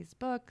me all these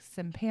books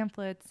and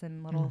pamphlets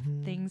and little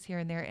things here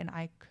and there, and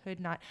I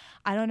could not.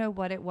 I don't know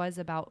what it was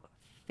about.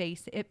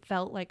 It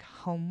felt like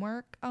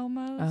homework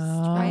almost,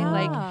 right?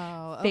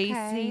 Like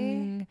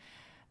facing,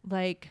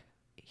 like,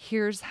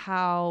 here's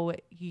how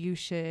you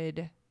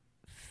should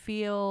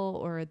feel,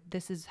 or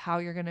this is how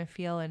you're gonna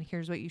feel, and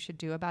here's what you should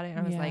do about it. And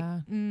I was like,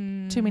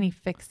 too many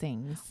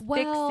fixings.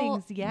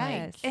 Fixings,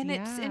 yes. Like, and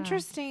it's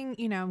interesting,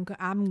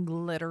 I'm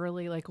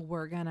literally like,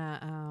 we're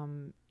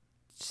gonna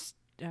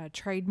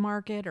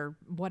trademark it or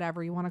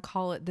whatever you want to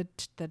call it,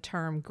 the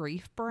term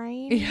grief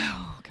brain.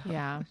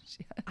 Yeah.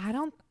 I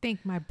don't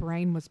think my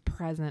brain was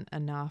present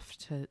enough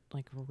to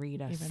like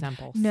read a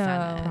simple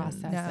sentence,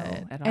 process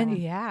it at all. And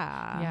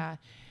yeah.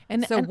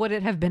 And so would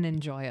it have been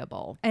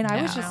enjoyable? And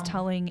I was just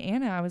telling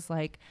Anna, I was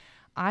like,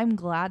 I'm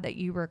glad that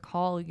you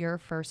recall your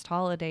first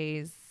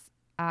holidays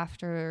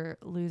after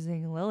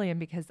losing Lillian,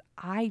 because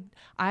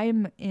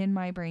I'm in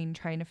my brain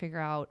trying to figure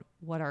out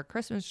what our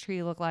Christmas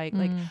tree looked like.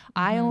 Like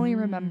I only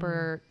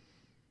remember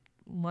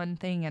one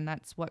thing, and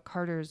that's what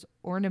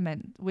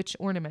which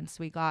ornaments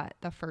we got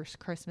the first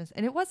Christmas.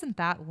 And it wasn't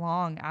that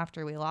long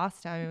after we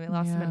lost him. I mean, we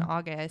lost him in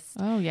August.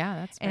 Oh yeah,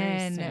 that's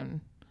very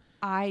soon.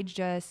 I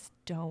just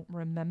don't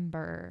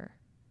remember.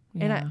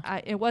 Yeah. And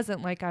I it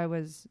wasn't like I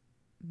was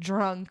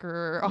drunk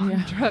or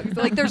on drugs.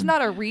 Like there's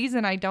not a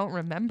reason I don't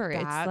remember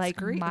it. It's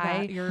like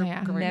my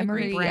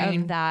memory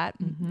of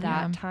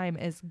that time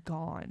is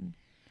gone.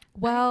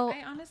 Well,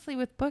 I honestly,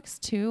 with books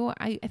too,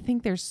 I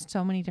think there's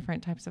so many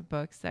different types of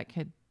books that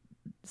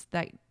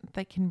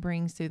can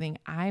bring soothing.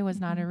 I was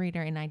not a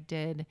reader, and I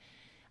did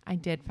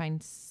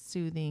find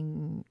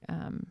soothing.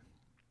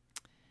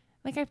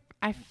 Like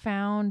I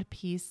found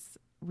peace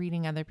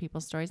reading other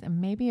people's stories, and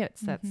maybe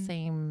it's that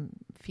same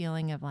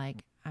feeling of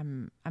like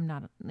I'm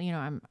not,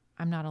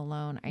 I'm not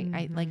alone.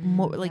 I like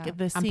more like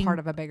the I'm part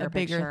of a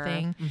bigger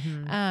thing.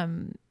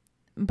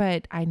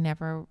 But I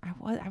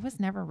was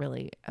never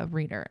really a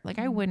reader. Like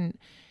I wouldn't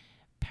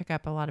pick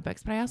up a lot of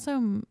books, but I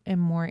also am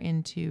more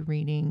into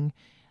reading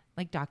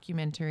like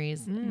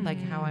documentaries,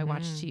 like how I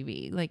watch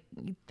TV, like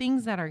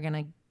things that are going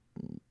to,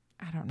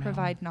 I don't know,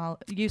 provide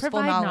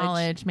useful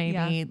knowledge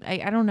maybe.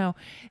 Yeah. I don't know,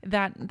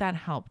 that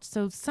helped.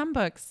 So some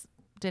books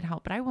did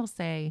help, but I will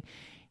say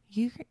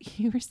you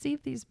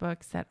receive these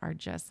books that are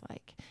just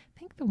like, I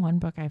think the one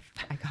book I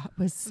got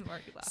was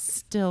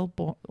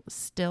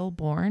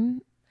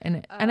Stillborn.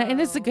 And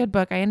it's a good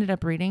book. I ended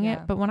up reading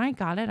it, but when I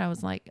got it, I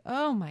was like,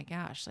 oh my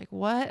gosh, like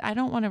what? I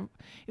don't want to.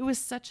 It was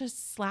such a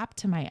slap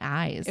to my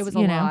eyes. It was a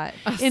lot.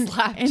 A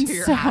slap to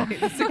your eyes.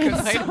 That's a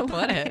good way to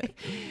put it.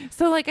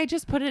 So like I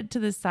just put it to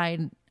the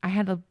side. I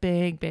had a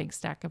big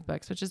stack of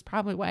books, which is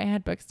probably why I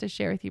had books to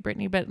share with you,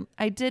 Brittany. But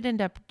I did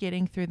end up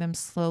getting through them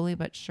slowly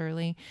but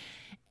surely,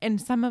 and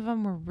some of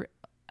them were.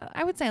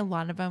 I would say a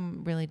lot of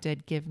them really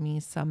did give me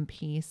some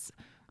peace,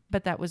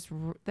 but that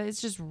is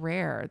just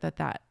rare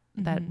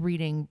that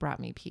reading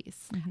brought me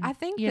peace. I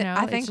think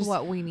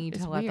what we need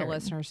to let the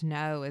listeners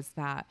know is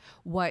that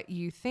what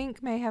you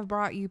think may have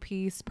brought you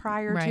peace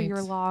prior to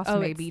your loss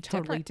may be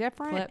totally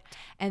different,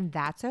 and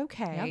that's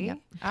okay. Yep.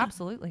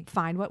 Absolutely.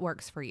 Find what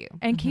works for you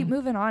and keep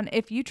moving on.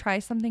 If you try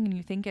something and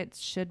you think it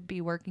should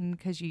be working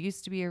because you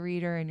used to be a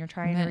reader and you're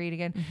trying to read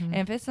again, and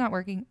if it's not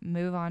working,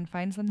 move on,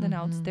 find something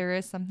else. There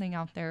is something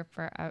out there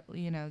for,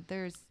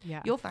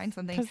 you'll find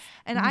something.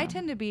 And I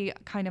tend to be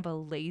kind of a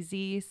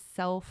lazy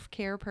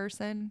self-care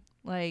person.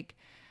 Like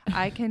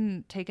I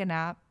can take a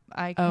nap.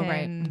 I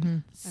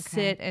can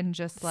sit and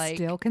just like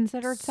still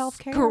considered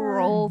self-care.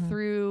 Scroll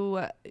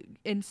through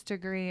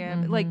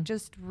Instagram, like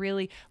just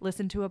really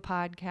listen to a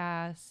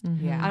podcast.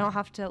 Yeah. I don't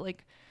have to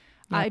like.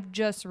 I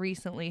just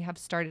recently have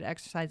started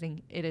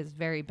exercising. It is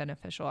very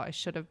beneficial. I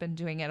should have been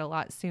doing it a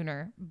lot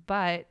sooner,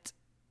 but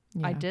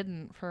I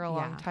didn't for a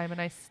long time,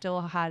 and I still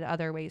had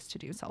other ways to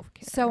do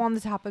self-care. So on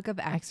the topic of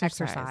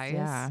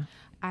exercise,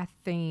 I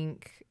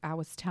think I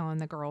was telling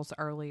the girls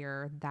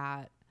earlier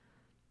that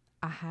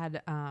I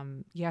had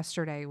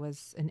yesterday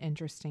was an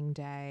interesting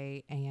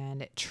day,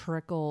 and it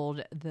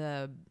trickled,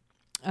 the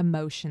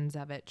emotions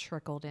of it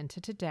trickled into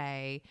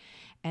today.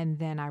 And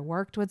then I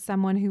worked with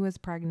someone who was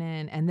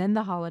pregnant, and then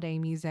the holiday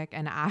music,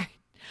 and I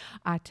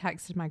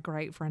texted my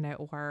great friend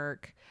at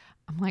work.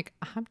 I'm like,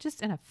 I'm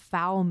just in a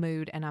foul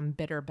mood and I'm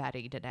bitter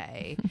Betty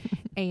today.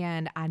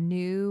 And I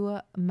knew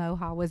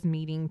MOHA was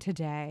meeting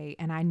today,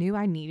 and I knew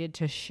I needed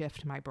to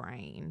shift my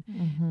brain.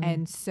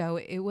 And so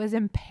it was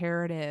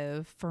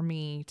imperative for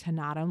me to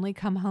not only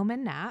come home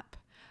and nap,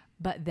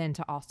 but then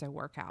to also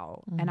work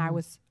out. And I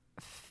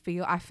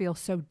feel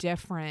so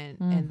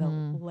different in the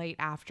late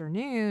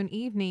afternoon,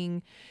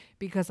 evening,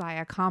 because I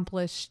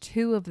accomplished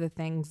two of the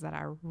things that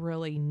I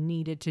really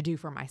needed to do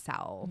for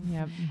myself.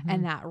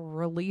 And that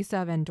release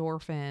of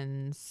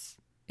endorphins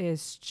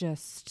is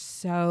just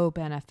so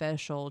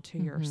beneficial to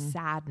your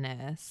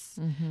sadness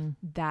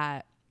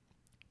that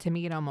to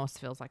me it almost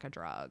feels like a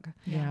drug.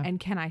 And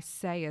can I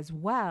say as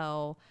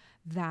well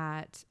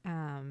that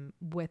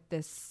with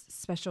this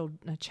special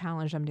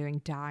challenge I'm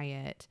doing,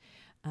 diet,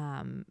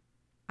 I'm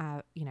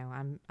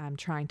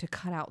trying to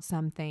cut out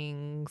some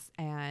things,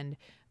 and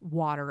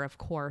water, of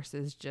course,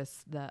 is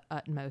just the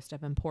utmost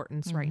of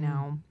importance right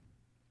now.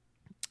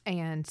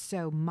 And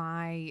so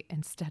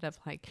instead of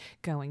like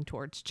going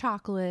towards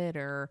chocolate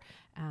or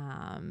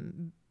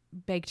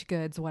baked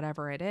goods,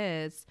 whatever it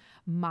is,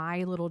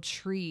 my little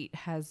treat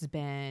has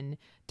been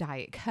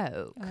Diet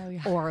Coke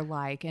or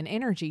like an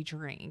energy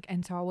drink.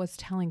 And so I was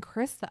telling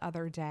Chris the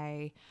other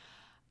day,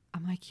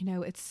 I'm like,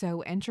 it's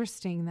so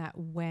interesting that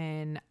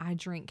when I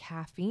drink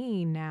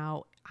caffeine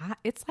now,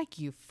 it's like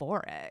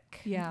euphoric.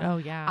 Yeah. Oh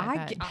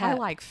yeah. I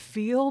like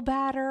feel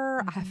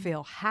better. I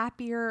feel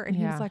happier. And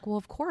he was like, well,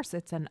 of course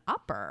it's an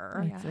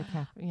upper.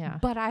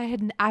 But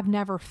I've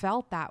never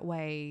felt that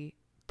way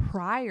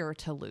prior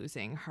to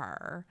losing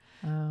her.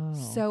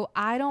 So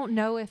I don't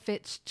know if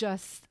it's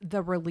just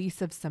the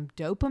release of some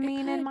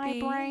dopamine in my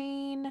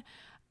brain.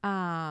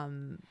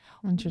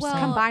 Interesting. Well,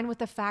 Combined with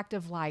the fact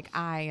of like,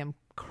 I am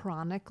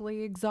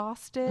chronically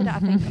exhausted, I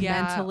think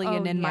mentally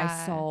and in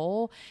my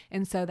soul.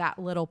 And so that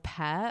little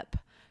pep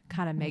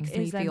kind of makes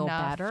me feel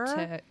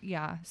better.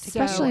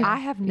 Especially, I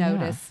have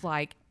noticed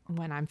like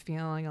when I'm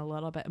feeling a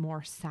little bit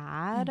more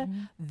sad,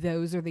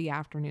 those are the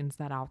afternoons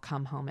that I'll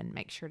come home and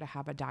make sure to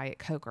have a Diet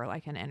Coke or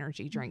like an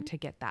energy drink to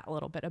get that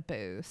little bit of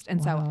boost.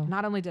 And so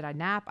not only did I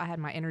nap, I had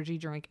my energy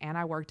drink and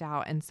I worked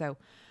out. And so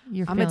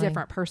I'm a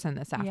different person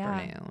this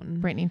afternoon.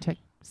 Brittany took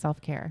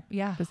self-care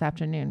this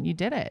afternoon. You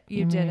did it.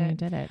 You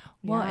did it.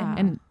 Well,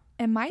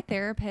 and my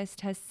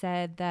therapist has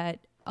said that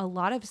a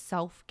lot of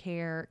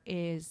self-care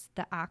is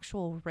the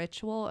actual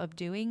ritual of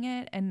doing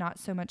it and not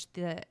so much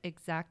the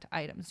exact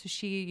items. So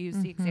she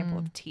used the example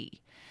of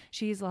tea.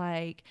 She's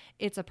like,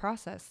 it's a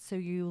process. So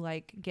you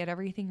like get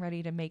everything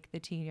ready to make the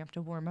tea. You have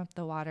to warm up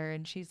the water.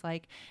 And she's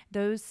like,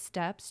 those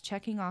steps,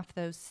 checking off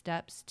those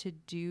steps to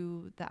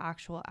do the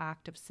actual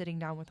act of sitting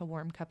down with a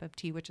warm cup of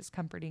tea, which is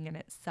comforting in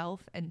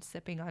itself, and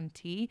sipping on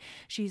tea.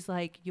 She's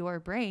like, your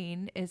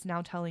brain is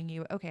now telling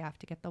you, okay, I have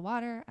to get the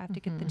water. I have to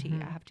get the tea.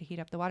 I have to heat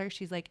up the water.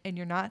 She's like, and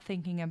you're not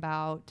thinking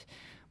about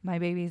my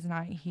baby's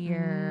not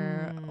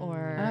here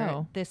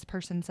or this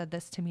person said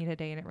this to me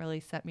today and it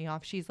really set me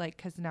off. She's like,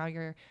 because now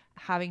you're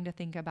having to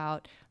think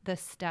about the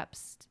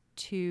steps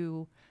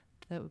to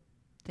the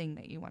thing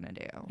that you want to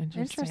do.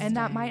 Interesting. And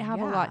that might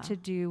have a lot to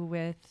do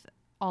with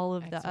all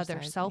of the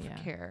other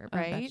self-care,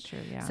 right? That's true,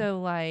 yeah.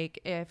 So like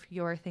if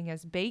your thing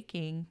is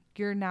baking,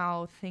 you're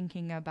now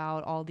thinking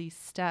about all these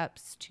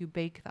steps to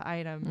bake the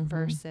item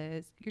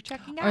versus you're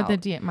checking out. Or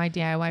my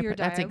DIY.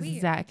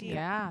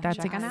 That's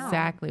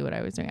exactly what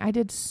I was doing. I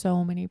did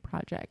so many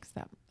projects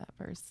that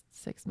first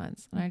 6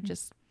 months, and I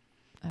just.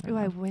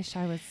 I wish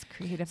I was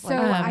creative. So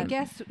I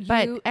guess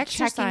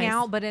checking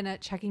out,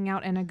 but checking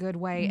out in a good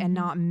way and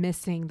not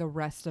missing the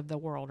rest of the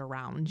world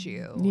around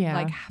you. Yeah.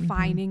 Like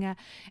finding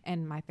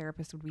and my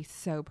therapist would be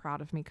so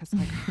proud of me because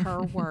like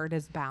her word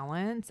is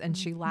balance, and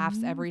she laughs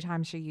every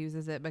time she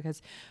uses it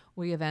because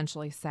we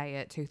eventually say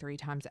it 2-3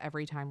 times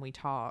every time we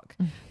talk.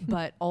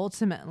 But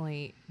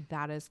ultimately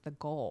that is the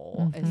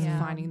goal, is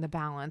finding the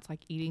balance,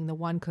 like eating the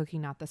one cookie,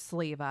 not the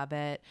sleeve of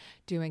it,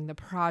 doing the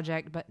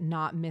project, but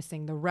not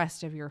missing the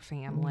rest of your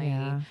family.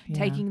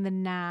 Taking the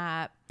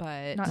nap,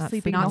 but not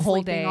sleeping the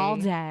whole day all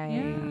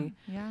day.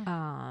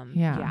 And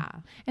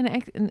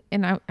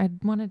I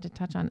wanted to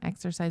touch on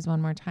exercise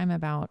one more time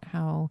about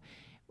how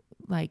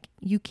like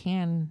you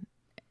can,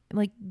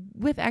 like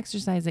with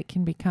exercise, it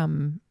can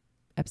become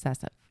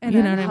obsessive, and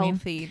you know what I mean?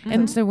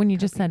 And so when you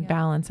just said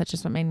balance, that's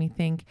just what made me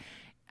think.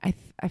 I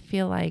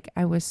feel like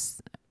I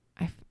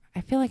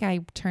feel like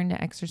I turned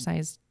to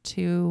exercise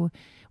too,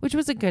 which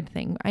was a good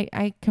thing.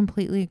 I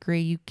completely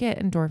agree. You get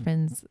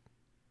endorphins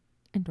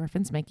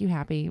make you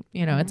happy.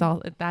 You know, it's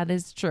all, that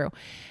is true.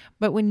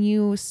 But when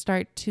you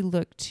start to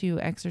look to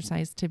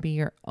exercise to be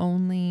your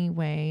only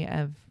way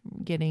of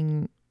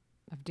dealing,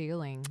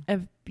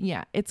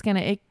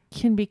 it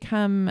can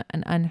become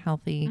an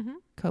unhealthy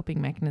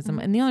coping mechanism.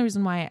 And the only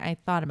reason why I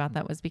thought about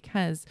that was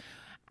because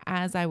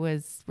as I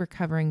was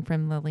recovering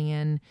from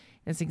Lillian,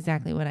 that's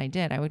exactly what I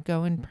did. I would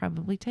go and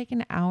probably take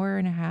an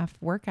 1.5-hour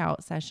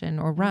workout session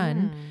or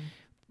run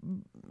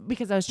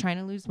because I was trying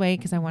to lose weight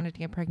because I wanted to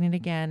get pregnant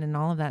again and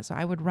all of that. So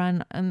I would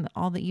run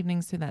all the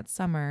evenings through that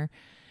summer.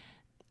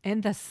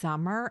 In the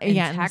summer? In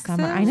Texas? The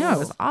summer. I know. It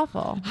was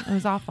awful. It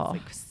was awful.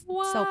 Like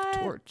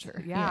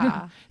self-torture.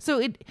 Yeah.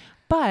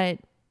 But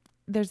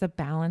there's a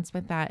balance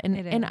with that.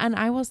 And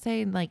I will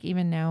say, like,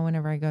 even now,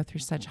 whenever I go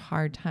through such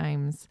hard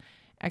times,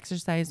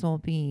 exercise will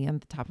be on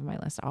the top of my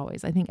list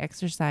always. I think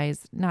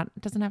exercise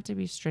doesn't have to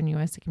be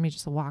strenuous. It can be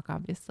just a walk,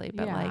 obviously,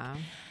 but like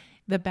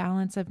the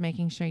balance of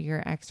making sure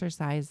your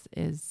exercise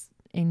is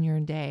in your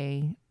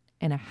day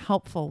in a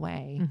helpful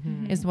way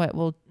is what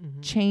will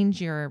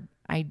change your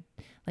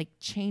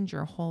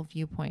whole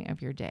viewpoint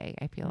of your day.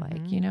 I feel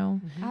like, you know,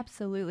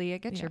 absolutely. It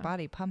gets your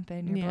body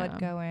pumping, your blood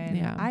going.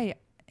 Yeah. I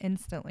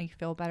instantly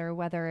feel better,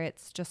 whether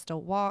it's just a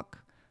walk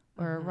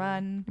or a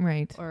run,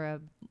 right,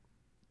 or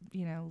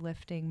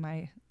lifting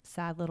my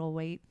sad little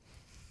weight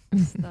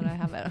that I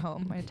have at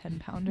home, my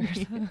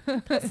 10-pounders.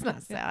 That's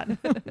not sad.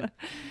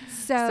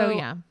 So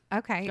yeah.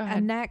 Okay.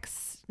 A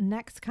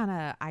next kind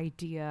of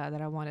idea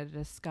that I wanted to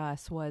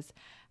discuss was,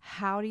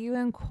 how do you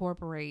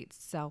incorporate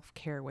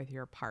self-care with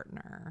your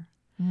partner?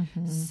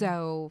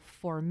 So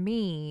for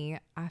me,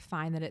 I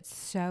find that it's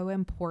so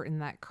important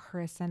that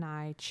Chris and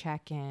I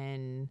check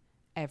in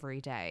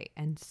every day,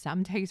 and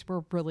some days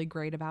we're really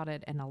great about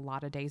it and a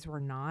lot of days we're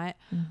not.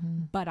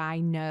 But I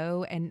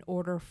know in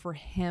order for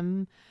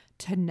him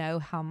to know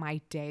how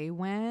my day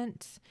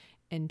went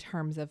in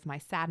terms of my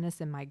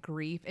sadness and my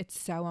grief, it's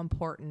so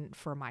important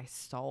for my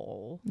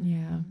soul.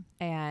 Yeah.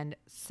 And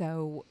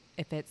so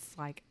if it's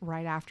like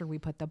right after we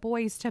put the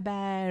boys to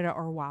bed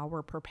or while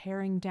we're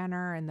preparing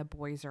dinner and the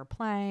boys are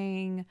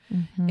playing,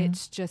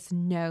 it's just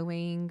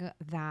knowing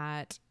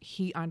that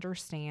he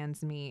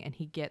understands me and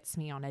he gets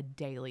me on a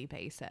daily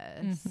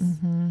basis.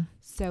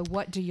 So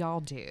what do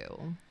y'all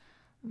do?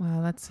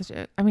 Well, that's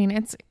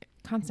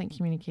constant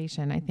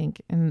communication, I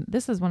think. And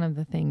this is one of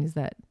the things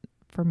that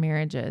for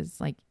marriages,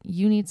 like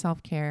you need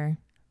self-care.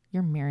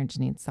 Your marriage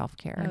needs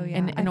self-care. Oh, yeah.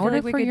 And I in feel order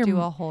like we for could your do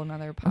a whole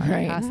nother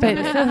podcast.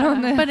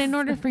 Right. But in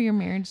order for your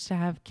marriage to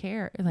have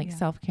care, like Yeah.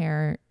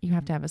 self-care, you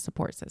have to have a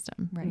support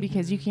system. Right.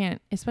 Because you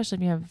can't, especially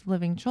if you have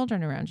living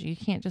children around you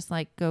can't just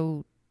like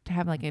go to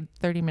have like a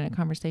 30-minute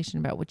conversation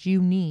about what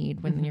you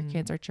need when your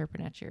kids are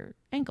chirping at your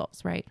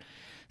ankles. Right.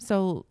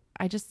 So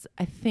I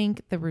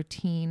think the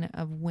routine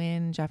of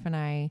when Jeff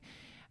and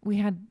we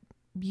had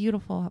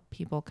beautiful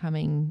people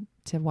coming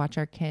to watch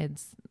our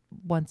kids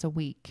once a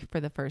week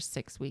for the first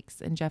 6 weeks.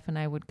 And Jeff and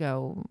I would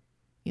go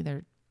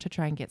either to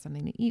try and get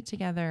something to eat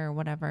together or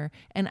whatever.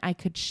 And I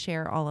could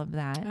share all of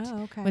that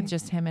with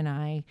just him and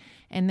I.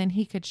 And then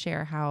he could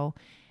share how,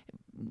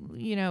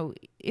 you know,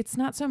 it's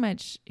not so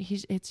much,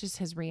 it's just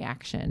his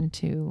reaction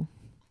to,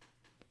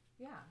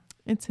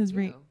 it's his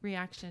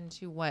reaction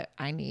to what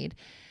I need.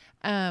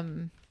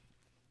 But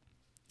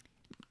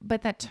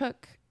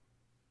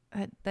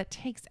that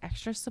takes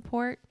extra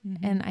support.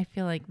 And I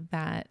feel like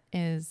that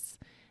is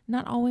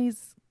not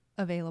always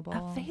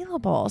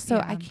available.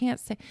 So I can't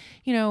say,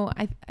 you know,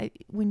 I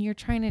when you're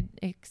trying to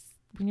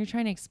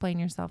explain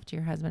yourself to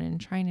your husband and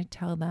trying to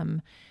tell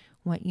them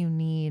what you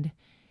need,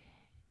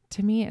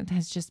 to me, it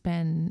has just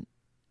been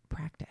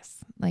practice.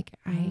 Like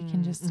I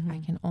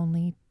can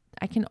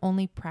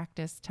only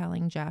practice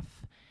telling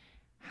Jeff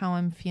how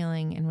I'm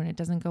feeling. And when it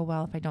doesn't go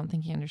well, if I don't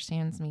think he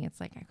understands me, it's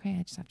like, okay,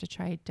 I just have to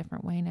try a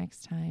different way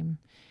next time.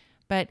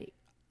 But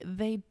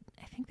I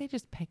think they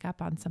just pick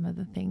up on some of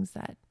the things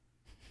that,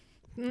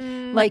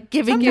 like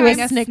giving you a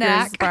Snickers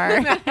snack bar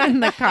in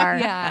the car.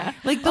 Yeah.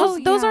 Like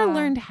those are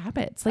learned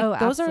habits.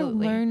 Like those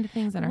absolutely. are learned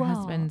things that our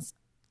husbands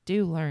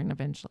do learn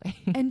eventually.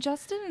 And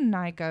Justin and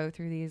I go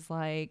through these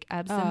like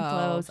ebbs and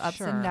flows, ups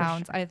and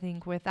downs. I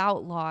think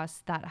without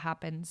loss, that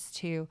happens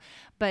too.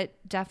 But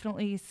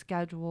definitely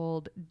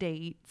scheduled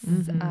dates.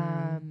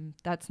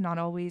 That's not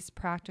always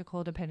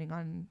practical depending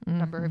on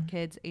number of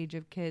kids, age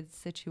of kids,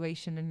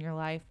 situation in your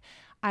life.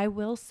 I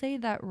will say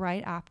that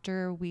right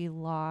after we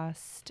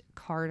lost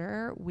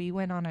Carter, we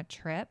went on a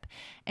trip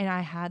and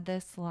I had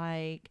this,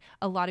 like,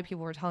 a lot of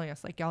people were telling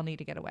us, like, y'all need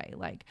to get away.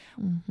 Like,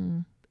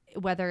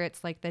 whether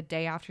it's like the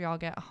day after y'all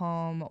get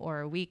home or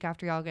a week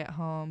after y'all get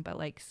home, but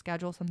like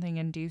schedule something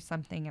and do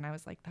something. And I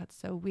was like, that's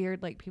so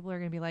weird. Like people are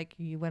going to be like,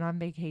 you went on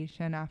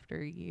vacation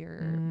after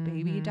your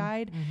baby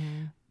died.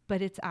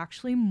 But it's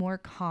actually more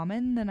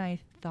common than I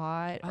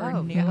thought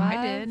or knew.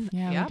 I did.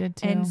 Yeah, we did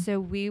too. And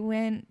so we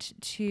went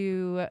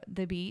to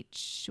the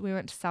beach. We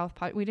went to South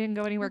Padre. We didn't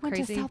go anywhere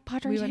crazy. To South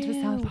Padre we went to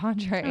South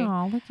Padre.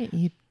 Oh, look at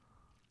you.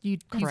 You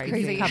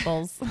crazy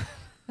couples.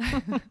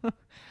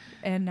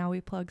 And now we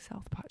plug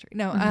South Padre.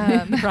 No,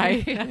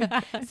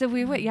 Right. So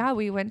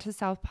we went to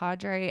South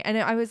Padre, and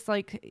I was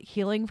like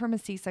healing from a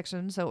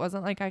C-section, so it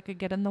wasn't like I could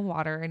get in the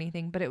water or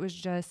anything, but it was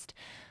just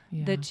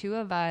the two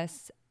of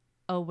us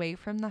away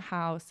from the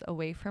house,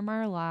 away from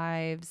our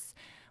lives.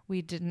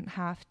 We didn't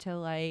have to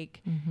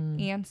like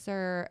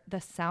answer.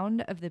 The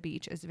sound of the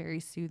beach is very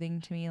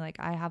soothing to me. Like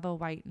I have a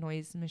white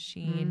noise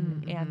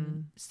machine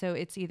and so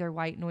it's either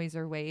white noise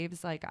or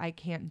waves. Like I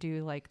can't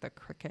do like the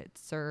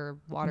crickets or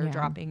water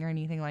dropping or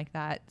anything like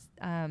that.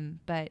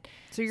 But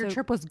so your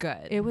trip was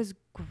good. It was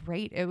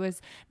great. It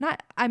was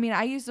not, I mean,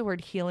 I use the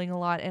word healing a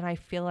lot and I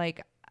feel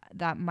like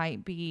that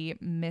might be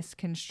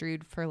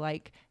misconstrued for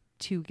like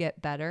to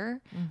get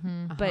better.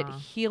 But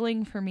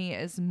healing for me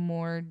is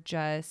more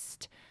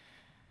just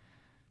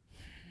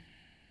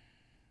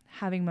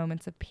having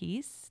moments of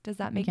peace. Does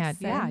that make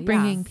sense? Yeah.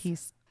 Bringing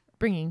peace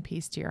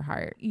to your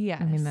heart. Yes.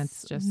 I mean,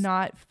 that's just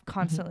not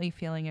constantly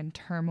feeling in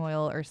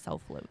turmoil or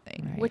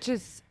self-loathing. Right. Which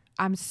is,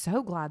 I'm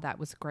so glad that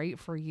was great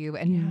for you.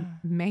 And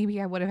maybe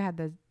I would have had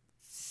the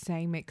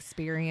same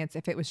experience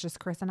if it was just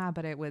Chris and I,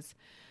 but it was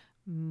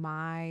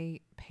my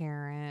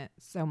parents.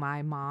 So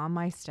my mom,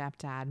 my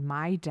stepdad,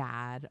 my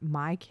dad,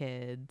 my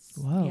kids.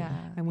 Whoa. Yeah.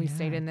 And we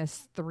stayed in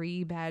this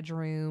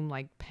 3-bedroom,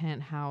 like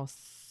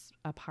penthouse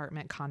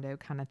apartment condo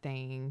kind of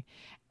thing.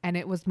 And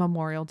it was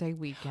Memorial Day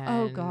weekend.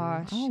 Oh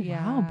gosh. Oh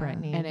wow,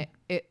 Brittany. And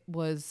it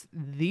was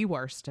the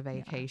worst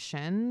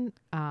vacation.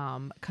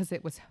 'Cause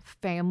it was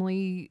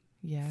families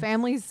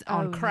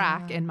on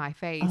crack in my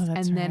face.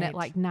 And then at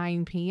like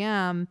 9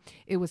 p.m.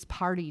 it was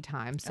party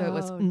time. So it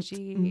was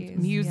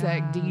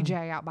music,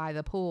 DJ out by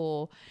the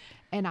pool.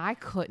 And I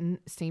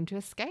couldn't seem to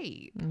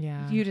escape.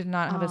 Yeah. You did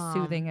not have a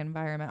soothing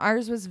environment.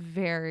 Ours was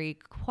very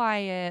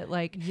quiet.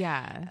 Like,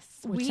 yes,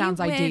 which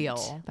sounds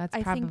ideal. That's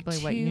probably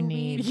what you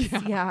need.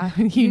 Yeah.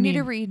 You need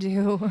a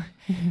redo.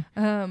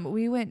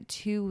 We went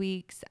 2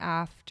 weeks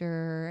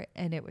after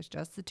and it was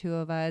just the two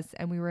of us.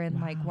 And we were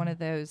in like one of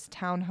those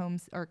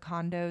townhomes or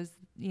condos,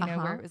 you know,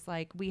 where it was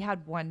like, we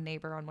had one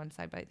neighbor on one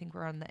side, but I think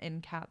we're on the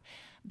end cap.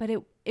 But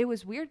it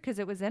was weird because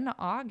it was in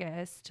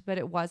August, but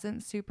it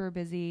wasn't super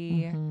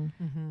busy.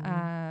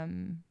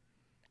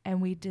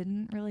 and we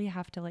didn't really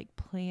have to like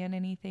plan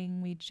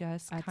anything. We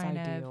just kind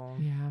of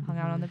hung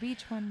out on the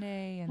beach one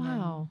day and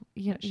then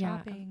went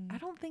shopping. I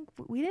don't think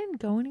we didn't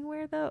go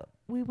anywhere though.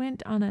 We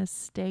went on a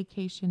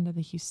staycation to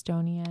the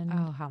Houstonian.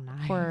 Oh, how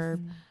nice. For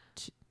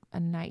a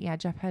night. Yeah,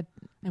 Jeff had,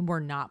 and we're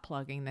not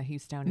plugging the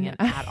Houstonian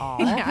at all.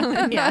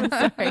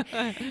 Sorry.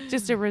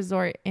 Just a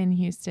resort in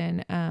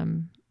Houston.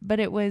 But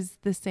it was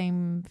the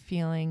same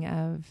feeling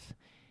of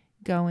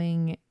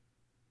going,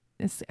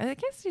 I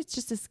guess it's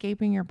just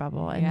escaping your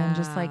bubble and then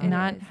just like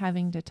not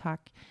having to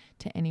talk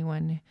to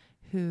anyone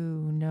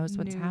who knows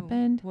what's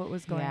happened, what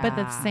was going on. But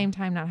at the same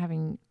time, not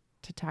having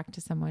to talk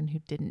to someone who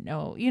didn't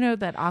know,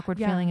 that awkward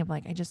feeling of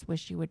like, I just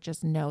wish you would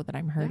just know that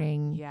I'm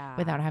hurting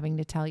without having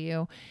to tell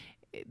you.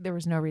 There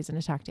was no reason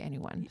to talk to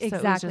anyone.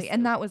 Exactly.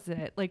 And that was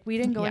it. Like we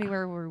didn't go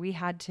anywhere where we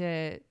had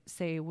to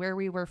say where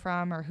we were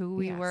from or who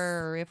we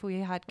were or if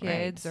we had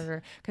kids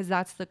or because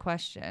that's the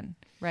question,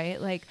 right?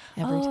 Like,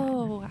 every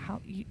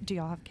time. Do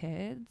y'all have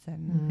kids?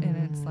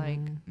 And it's like,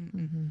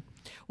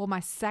 well, my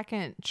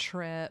second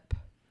trip,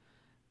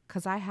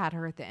 because I had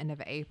her at the end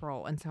of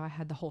April. And so I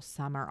had the whole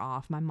summer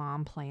off. My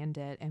mom planned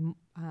it. And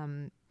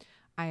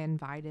I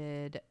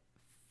invited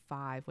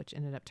 5, which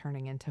ended up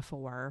turning into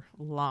 4.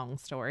 Long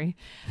story.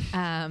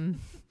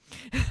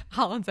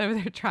 Holland's over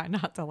there trying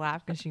not to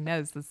laugh because she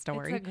knows the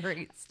story. It's a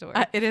great story.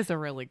 It is a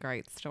really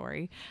great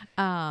story.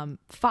 5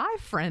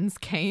 friends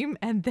came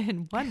and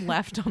then one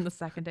left on the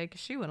second day because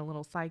she went a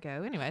little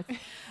psycho. Anyways,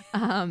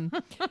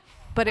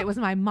 but it was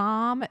my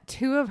mom,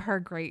 2 of her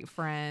great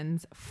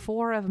friends,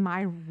 4 of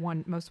my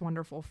most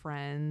wonderful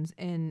friends.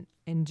 In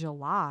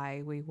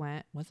July, we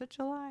went. Was it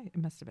July? It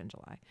must have been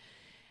July.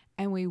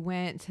 And we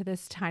went to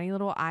this tiny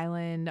little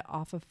island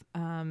off of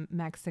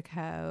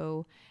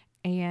Mexico,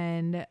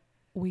 and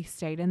we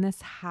stayed in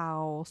this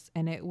house,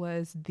 and it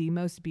was the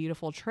most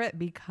beautiful trip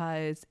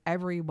because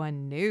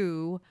everyone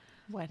knew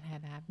what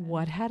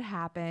had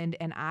happened.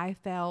 And I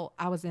felt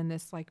I was in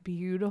this like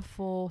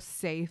beautiful,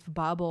 safe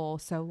bubble.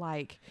 So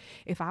like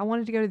if I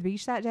wanted to go to the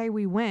beach that day,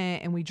 we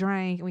went and we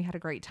drank and we had a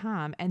great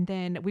time. And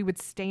then we would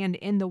stand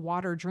in the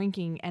water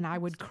drinking and I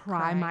would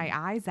cry my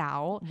eyes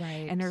out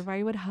and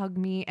everybody would hug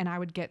me and I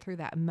would get through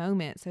that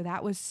moment. So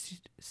that was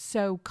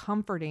so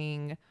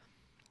comforting.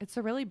 It's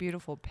a really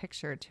beautiful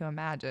picture to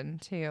imagine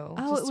too.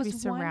 Oh, it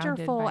was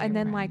wonderful. And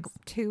then like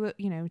 2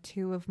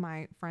 of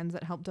my friends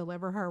that helped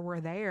deliver her were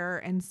there.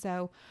 And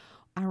so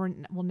I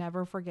will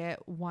never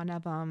forget, one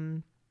of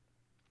them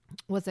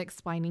was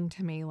explaining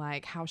to me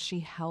like how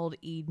she held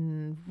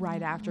Eden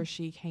right after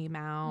she came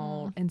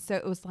out. And so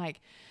it was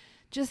like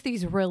just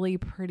these really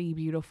pretty,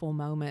 beautiful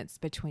moments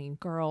between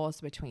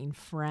girls, between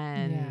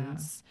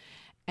friends.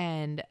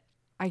 And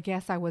I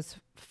guess I was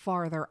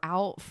farther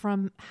out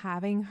from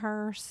having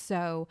her,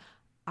 so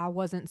I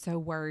wasn't so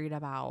worried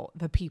about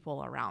the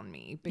people around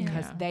me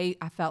because I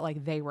felt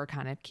like they were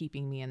kind of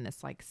keeping me in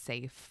this like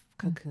safe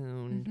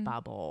cocoon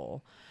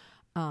bubble.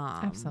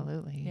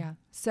 Absolutely. Yeah.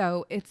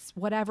 So it's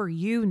whatever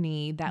you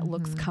need that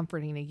looks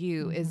comforting to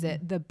you. Is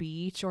it the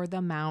beach or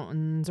the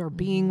mountains or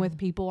being with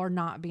people or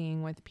not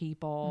being with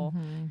people?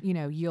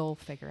 You'll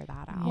figure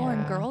that out. Well,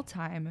 and girl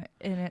time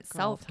in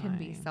itself can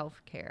be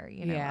self-care,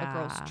 a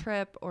girl's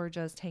trip or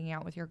just hanging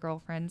out with your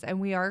girlfriends.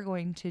 And we are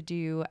going to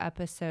do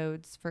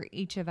episodes for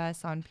each of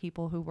us on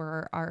people who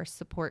were our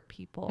support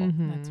people.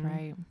 That's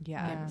right.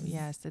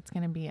 Yes. It's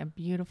going to be a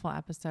beautiful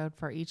episode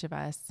for each of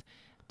us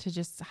to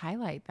just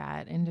highlight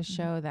that and to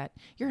show that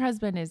your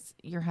husband is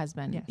your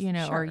husband,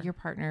 or your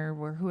partner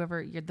or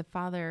whoever, you're the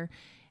father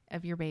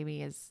of your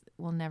baby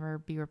will never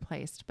be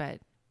replaced. But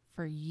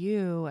for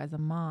you as a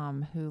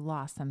mom who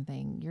lost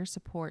something, your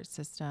support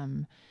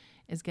system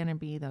is going to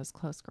be those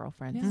close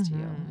girlfriends to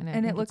you.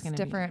 And it looks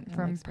different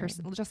from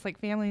person, just like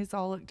families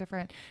all look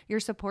different.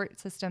 Your support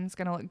system's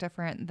going to look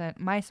different than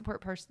my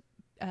support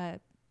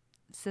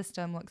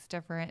system looks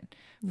different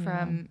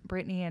from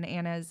Brittany and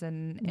Anna's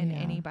and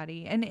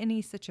anybody in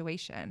any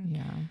situation.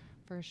 Yeah,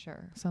 for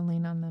sure. So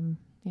lean on them.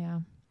 Yeah.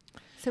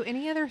 So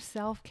any other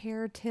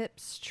self-care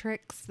tips,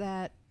 tricks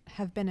that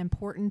have been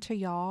important to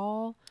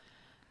y'all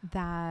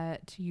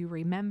that you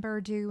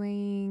remember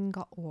doing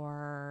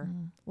or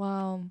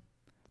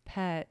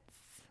pets.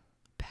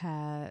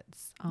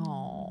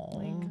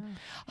 Oh,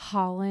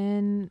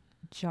 Holland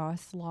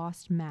just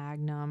lost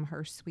Magnum,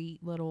 her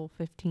sweet little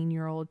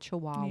 15-year-old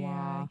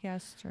Chihuahua.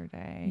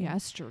 Yesterday.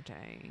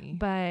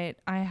 But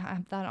I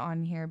have that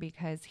on here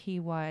because he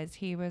was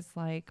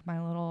like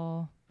my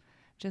little,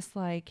 just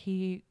like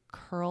he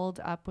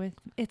curled up with,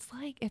 it's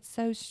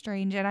so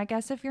strange. And I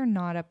guess if you're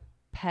not a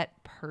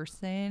pet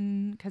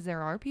person, because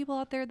there are people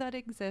out there that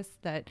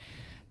exist that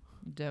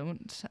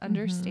don't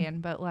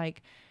understand, but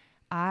like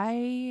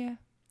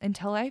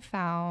until I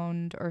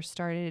found or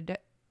started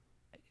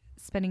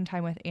spending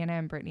time with Anna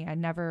and Brittany, I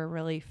never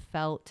really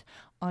felt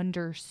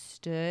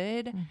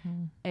understood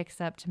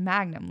except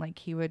Magnum. Like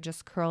he would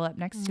just curl up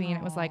next to me and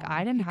it was like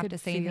I didn't have to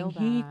say anything.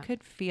 He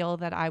could feel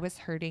that I was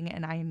hurting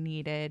and I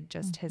needed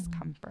just his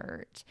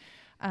comfort.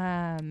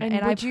 And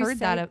I've heard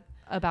that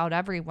about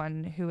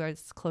everyone who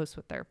is close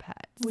with their pets.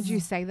 Would you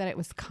say that it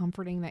was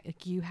comforting that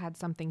like, you had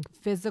something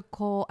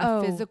physical,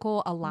 a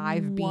physical,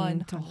 alive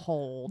being to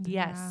hold?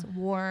 Yes. Yeah.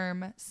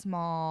 Warm,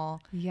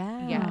 small.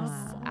 Yeah.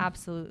 Yes,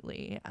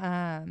 absolutely.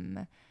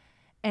 And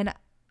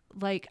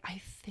like,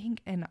 I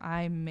think, and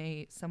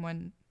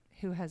someone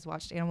who has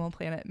watched Animal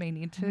Planet may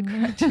need to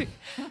correct me,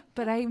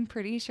 but I'm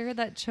pretty sure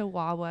that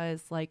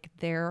Chihuahuas, like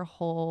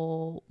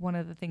one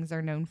of the things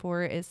they're known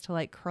for is to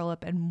like curl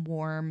up and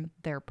warm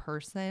their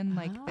person.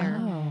 Like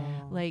they're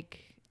like,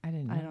 I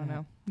don't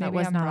know. Maybe That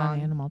was I'm not wrong. on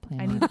Animal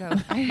Planet. I need to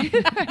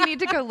go. I need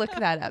to go look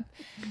that up.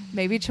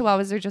 Maybe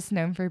Chihuahuas are just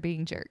known for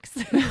being jerks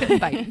and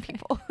biting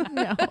people.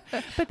 No,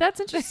 but that's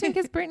interesting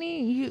because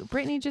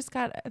Brittany just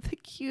got the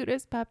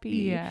cutest puppy.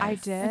 Yes. I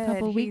did. A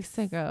couple weeks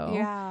ago.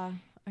 Yeah.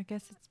 I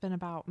guess it's been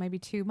about maybe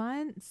 2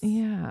 months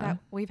Yeah. that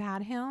we've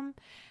had him.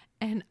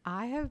 And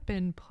I have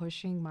been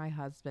pushing my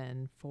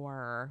husband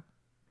for,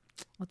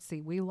 let's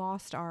see, we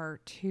lost our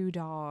 2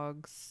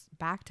 dogs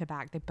back to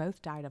back. They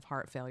both died of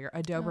heart failure,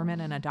 a Doberman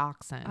and a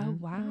Dachshund. Oh,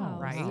 wow.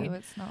 Right. So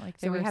it's not like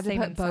they So we were had to same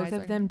put in both size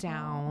of or- them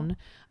down.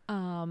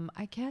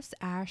 I guess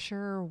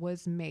Asher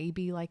was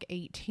maybe like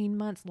 18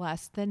 months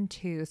less than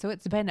 2. So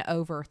it's been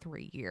over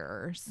 3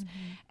 years.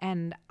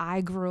 And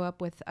I grew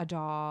up with a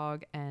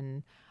dog,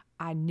 and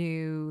I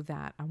knew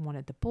that I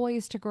wanted the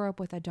boys to grow up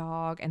with a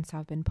dog. And so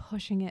I've been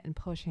pushing it.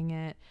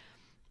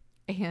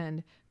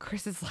 And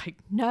Chris is like,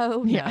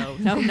 no. I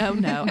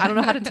don't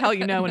know how to tell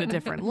you no in a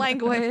different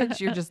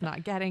language. You're just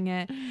not getting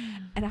it.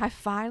 And I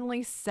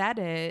finally said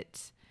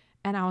it.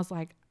 And I was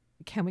like,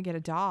 can we get a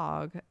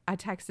dog? I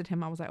texted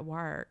him. I was at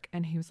work.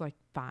 And he was like,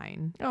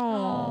 fine.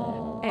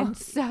 Oh. And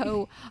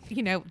so,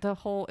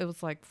 it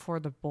was like for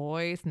the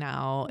boys.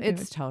 No,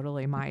 it's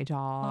totally my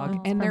dog.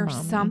 Oh. And For there's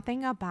mommy.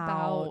 something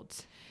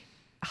about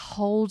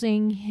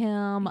holding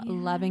him,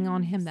 loving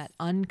on him, that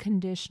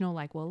unconditional,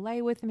 like, will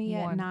lay with me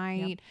at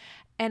night.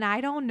 And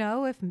I don't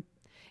know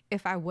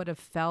if I would have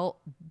felt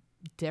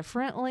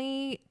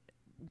differently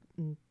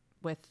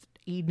with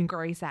Eden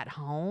Grace at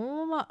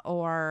home,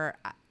 or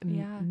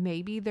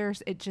maybe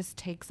it just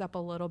takes up a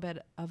little bit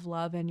of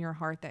love in your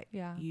heart that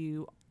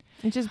you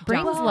It just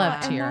brings Well,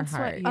 love to and your that's what-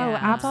 heart. Oh,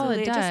 That's all absolutely.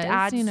 it It just does,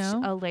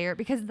 adds a layer,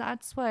 because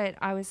that's what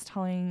I was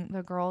telling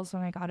the girls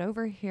when I got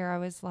over here. I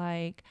was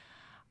like,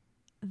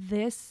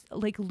 this,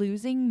 like,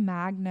 losing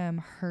Magnum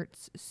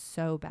hurts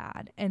so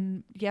bad.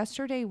 And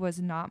yesterday was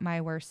not my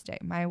worst day.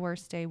 My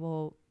worst day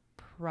will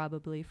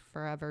probably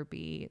forever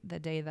be the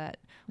day that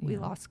we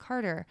lost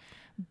Carter.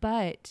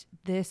 But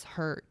this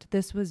hurt.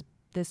 This was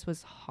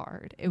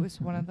hard. It was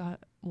one of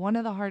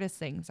the hardest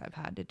things I've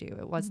had to do.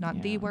 It was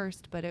not the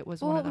worst, but it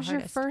was one of the hardest. It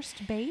was your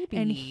first baby,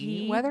 and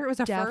he, whether it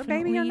was a fur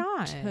baby or definitely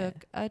not,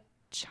 took a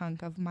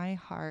chunk of my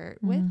heart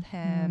with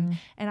him.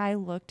 And I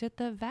looked at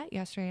the vet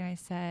yesterday and I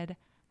said,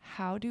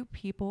 how do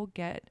people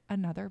get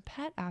another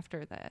pet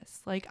after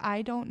this? Like,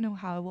 I don't know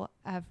how I will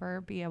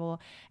ever be able.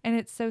 And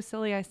it's so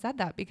silly I said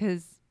that,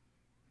 because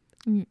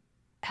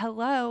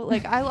hello,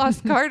 like, I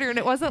lost Carter, and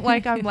it wasn't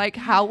like I'm like,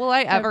 how will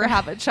I ever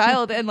have a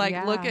child? And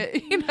like, look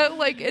at,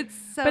 like, it's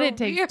so But it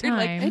takes weird. time.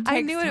 Like, It I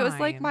takes knew it was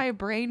like time. my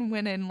brain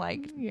went in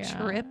like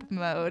trip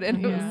mode,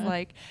 and it was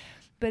like,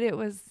 but it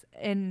was,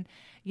 and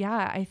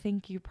I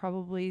think you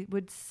probably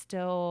would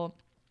still,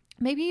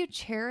 maybe you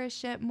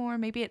cherish it more.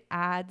 Maybe it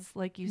adds,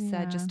 like you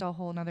said, just a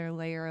whole nother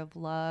layer of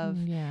love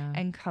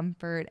and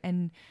comfort,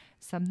 and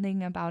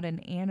something about an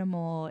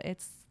animal.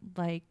 It's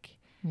like,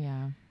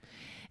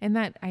 and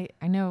that I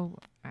know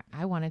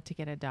I wanted to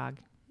get a dog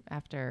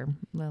after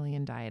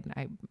Lillian died.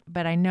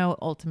 But I know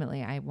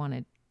ultimately I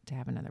wanted to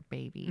have another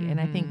baby. And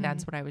I think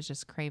that's what I was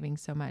just craving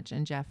so much.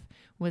 And Jeff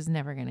was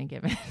never going to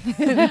give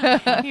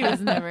it. He was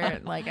never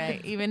like,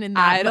 even in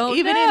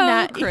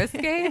that, Chris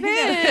gave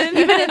in.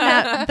 even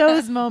in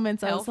those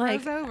moments, I was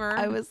like, over.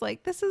 I was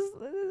like,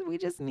 we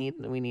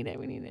need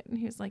it. And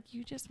he was like,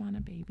 you just want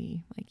a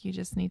baby. Like, you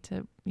just need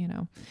to,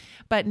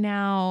 but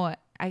now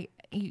I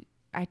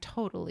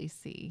totally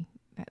see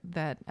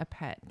that a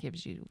pet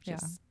gives you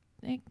just,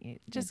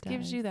 it just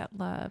gives you that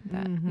love,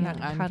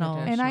 that cuddle.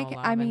 And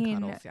I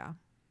mean, cuddles,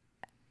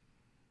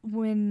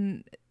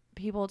 when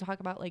people talk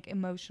about like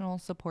emotional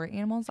support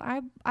animals,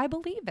 I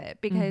believe it,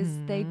 because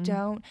they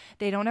don't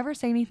ever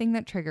say anything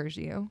that triggers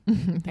you,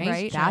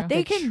 right?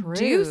 They can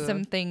do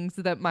some things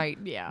that might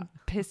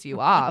piss you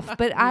off,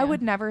 but I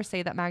would never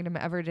say that Magnum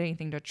ever did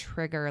anything to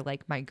trigger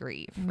like my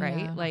grief,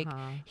 right? Like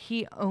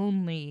he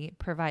only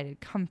provided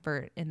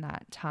comfort in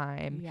that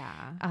time.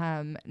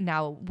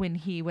 Now when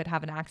he would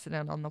have an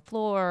accident on the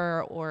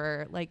floor,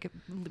 or like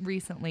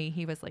recently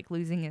he was like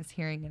losing his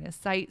hearing and his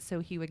sight, so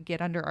he would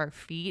get under our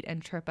feet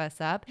and trip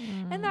us up,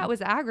 and that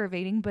was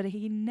aggravating, but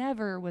he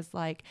never was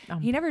like,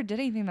 he never did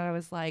anything that I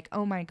was like,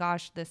 oh my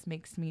gosh, this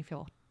makes me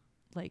feel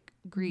like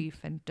grief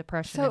and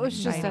depression. So it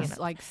was just anxiety.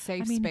 a like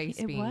safe space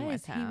being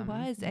with him. He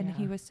was, and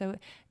he was so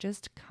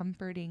just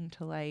comforting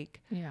to like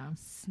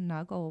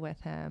snuggle with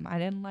him. I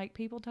didn't like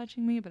people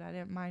touching me, but I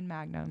didn't mind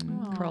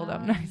Magnum curled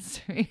up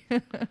next to me.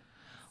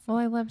 Well,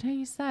 I loved how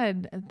you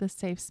said the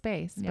safe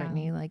space,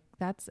 Brittany. Like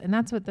that's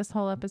what this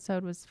whole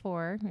episode was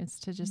for, is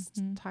to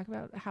just talk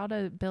about how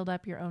to build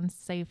up your own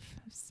safe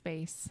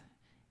space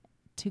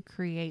to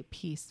create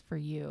peace for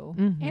you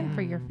and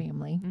for your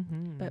family,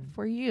 but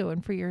for you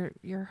and for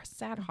your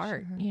sad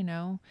heart, you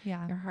know,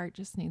 your heart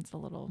just needs a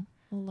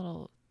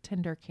little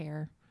tender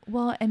care.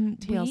 Well, and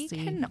TLC.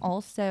 we can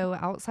also,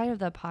 outside of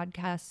the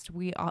podcast,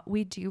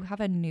 we do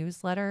have a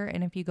newsletter.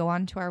 And if you go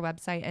onto our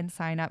website and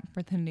sign up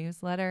for the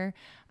newsletter,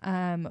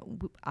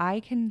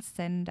 we can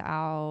send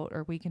out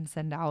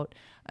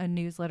a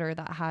newsletter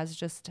that has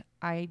just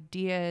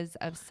ideas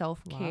of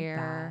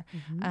self-care,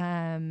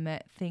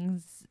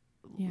 things.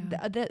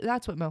 Yeah.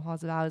 That's what MOHA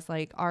is about, is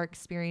like our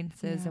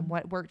experiences and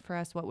what worked for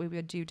us, what we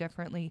would do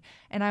differently.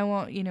 And I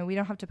won't, we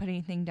don't have to put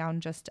anything down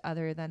just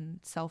other than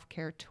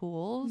self-care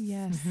tools.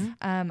 Yes.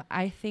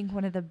 I think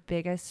one of the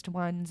biggest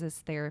ones is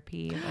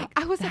therapy. Like,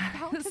 I was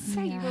about to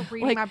say, you were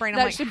reading my brain.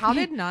 I'm like, how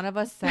did none of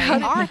us say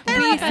our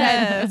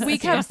therapist? We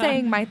kept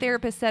saying, my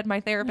therapist said,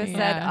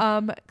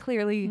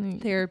 clearly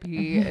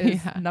therapy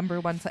is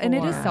number one. And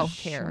it is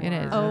self-care. It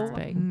is. Oh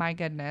my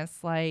goodness.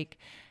 Like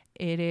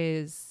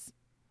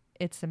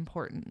it's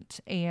important.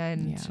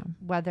 And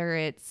whether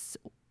it's,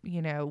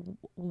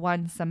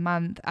 once a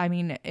month, I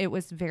mean, it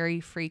was very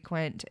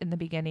frequent in the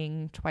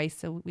beginning,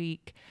 twice a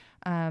week.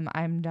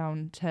 I'm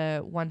down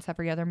to once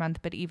every other month,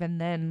 but even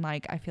then,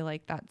 like, I feel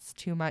like that's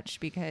too much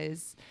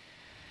because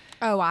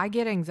I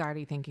get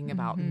anxiety thinking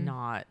about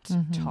not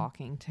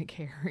talking to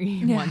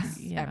Carrie once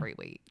every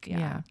week.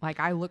 Yeah. Like,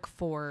 I look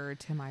forward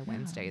to my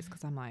Wednesdays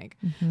because I'm like,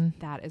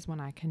 that is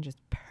when I can just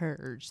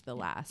purge the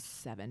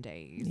last 7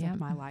 days of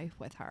my life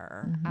with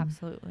her.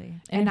 Absolutely.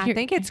 And I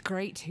think it's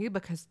great too,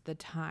 because the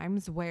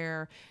times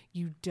where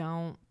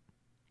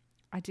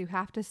I do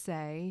have to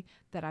say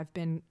that I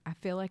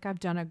feel like I've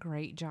done a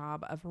great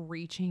job of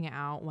reaching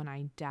out when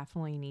I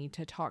definitely need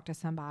to talk to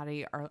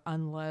somebody or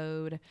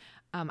unload.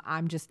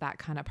 I'm just that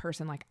kind of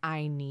person. Like,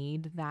 I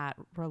need that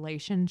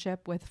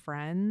relationship with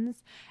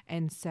friends.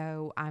 And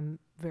so I'm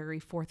very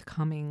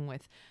forthcoming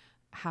with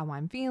how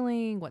I'm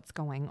feeling, what's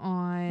going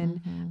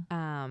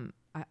on.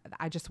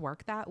 I just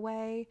work that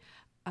way.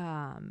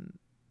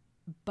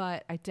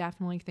 But I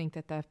definitely think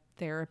that the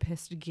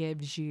therapist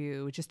gives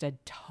you just a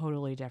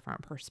totally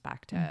different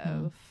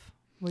perspective.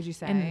 Would you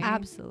say? And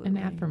absolutely. An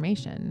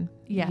affirmation.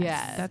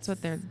 Yes. That's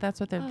what they're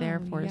there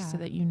for, so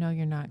that you know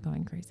you're not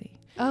going crazy.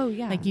 Oh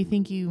yeah. Like, you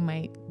think you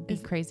might be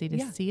crazy to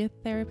see a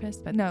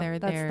therapist, but they're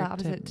there the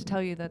opposite to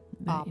tell you the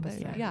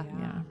opposite. Yeah.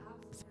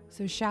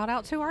 So shout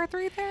out to our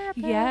 3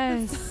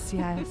 therapists.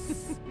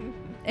 Yes.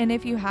 And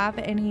if you have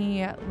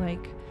any,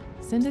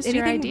 send us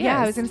your ideas.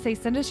 Yeah, I was going to say,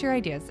 send us your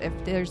ideas. If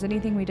there's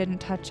anything we didn't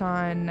touch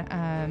on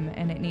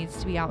and it needs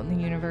to be out in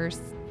the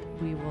universe,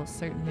 we will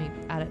certainly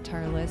add it to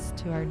our list,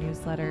 to our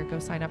newsletter. Go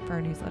sign up for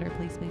our newsletter,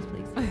 please, please,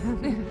 please.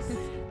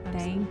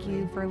 Thank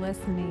you for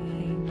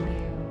listening. Thank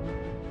you.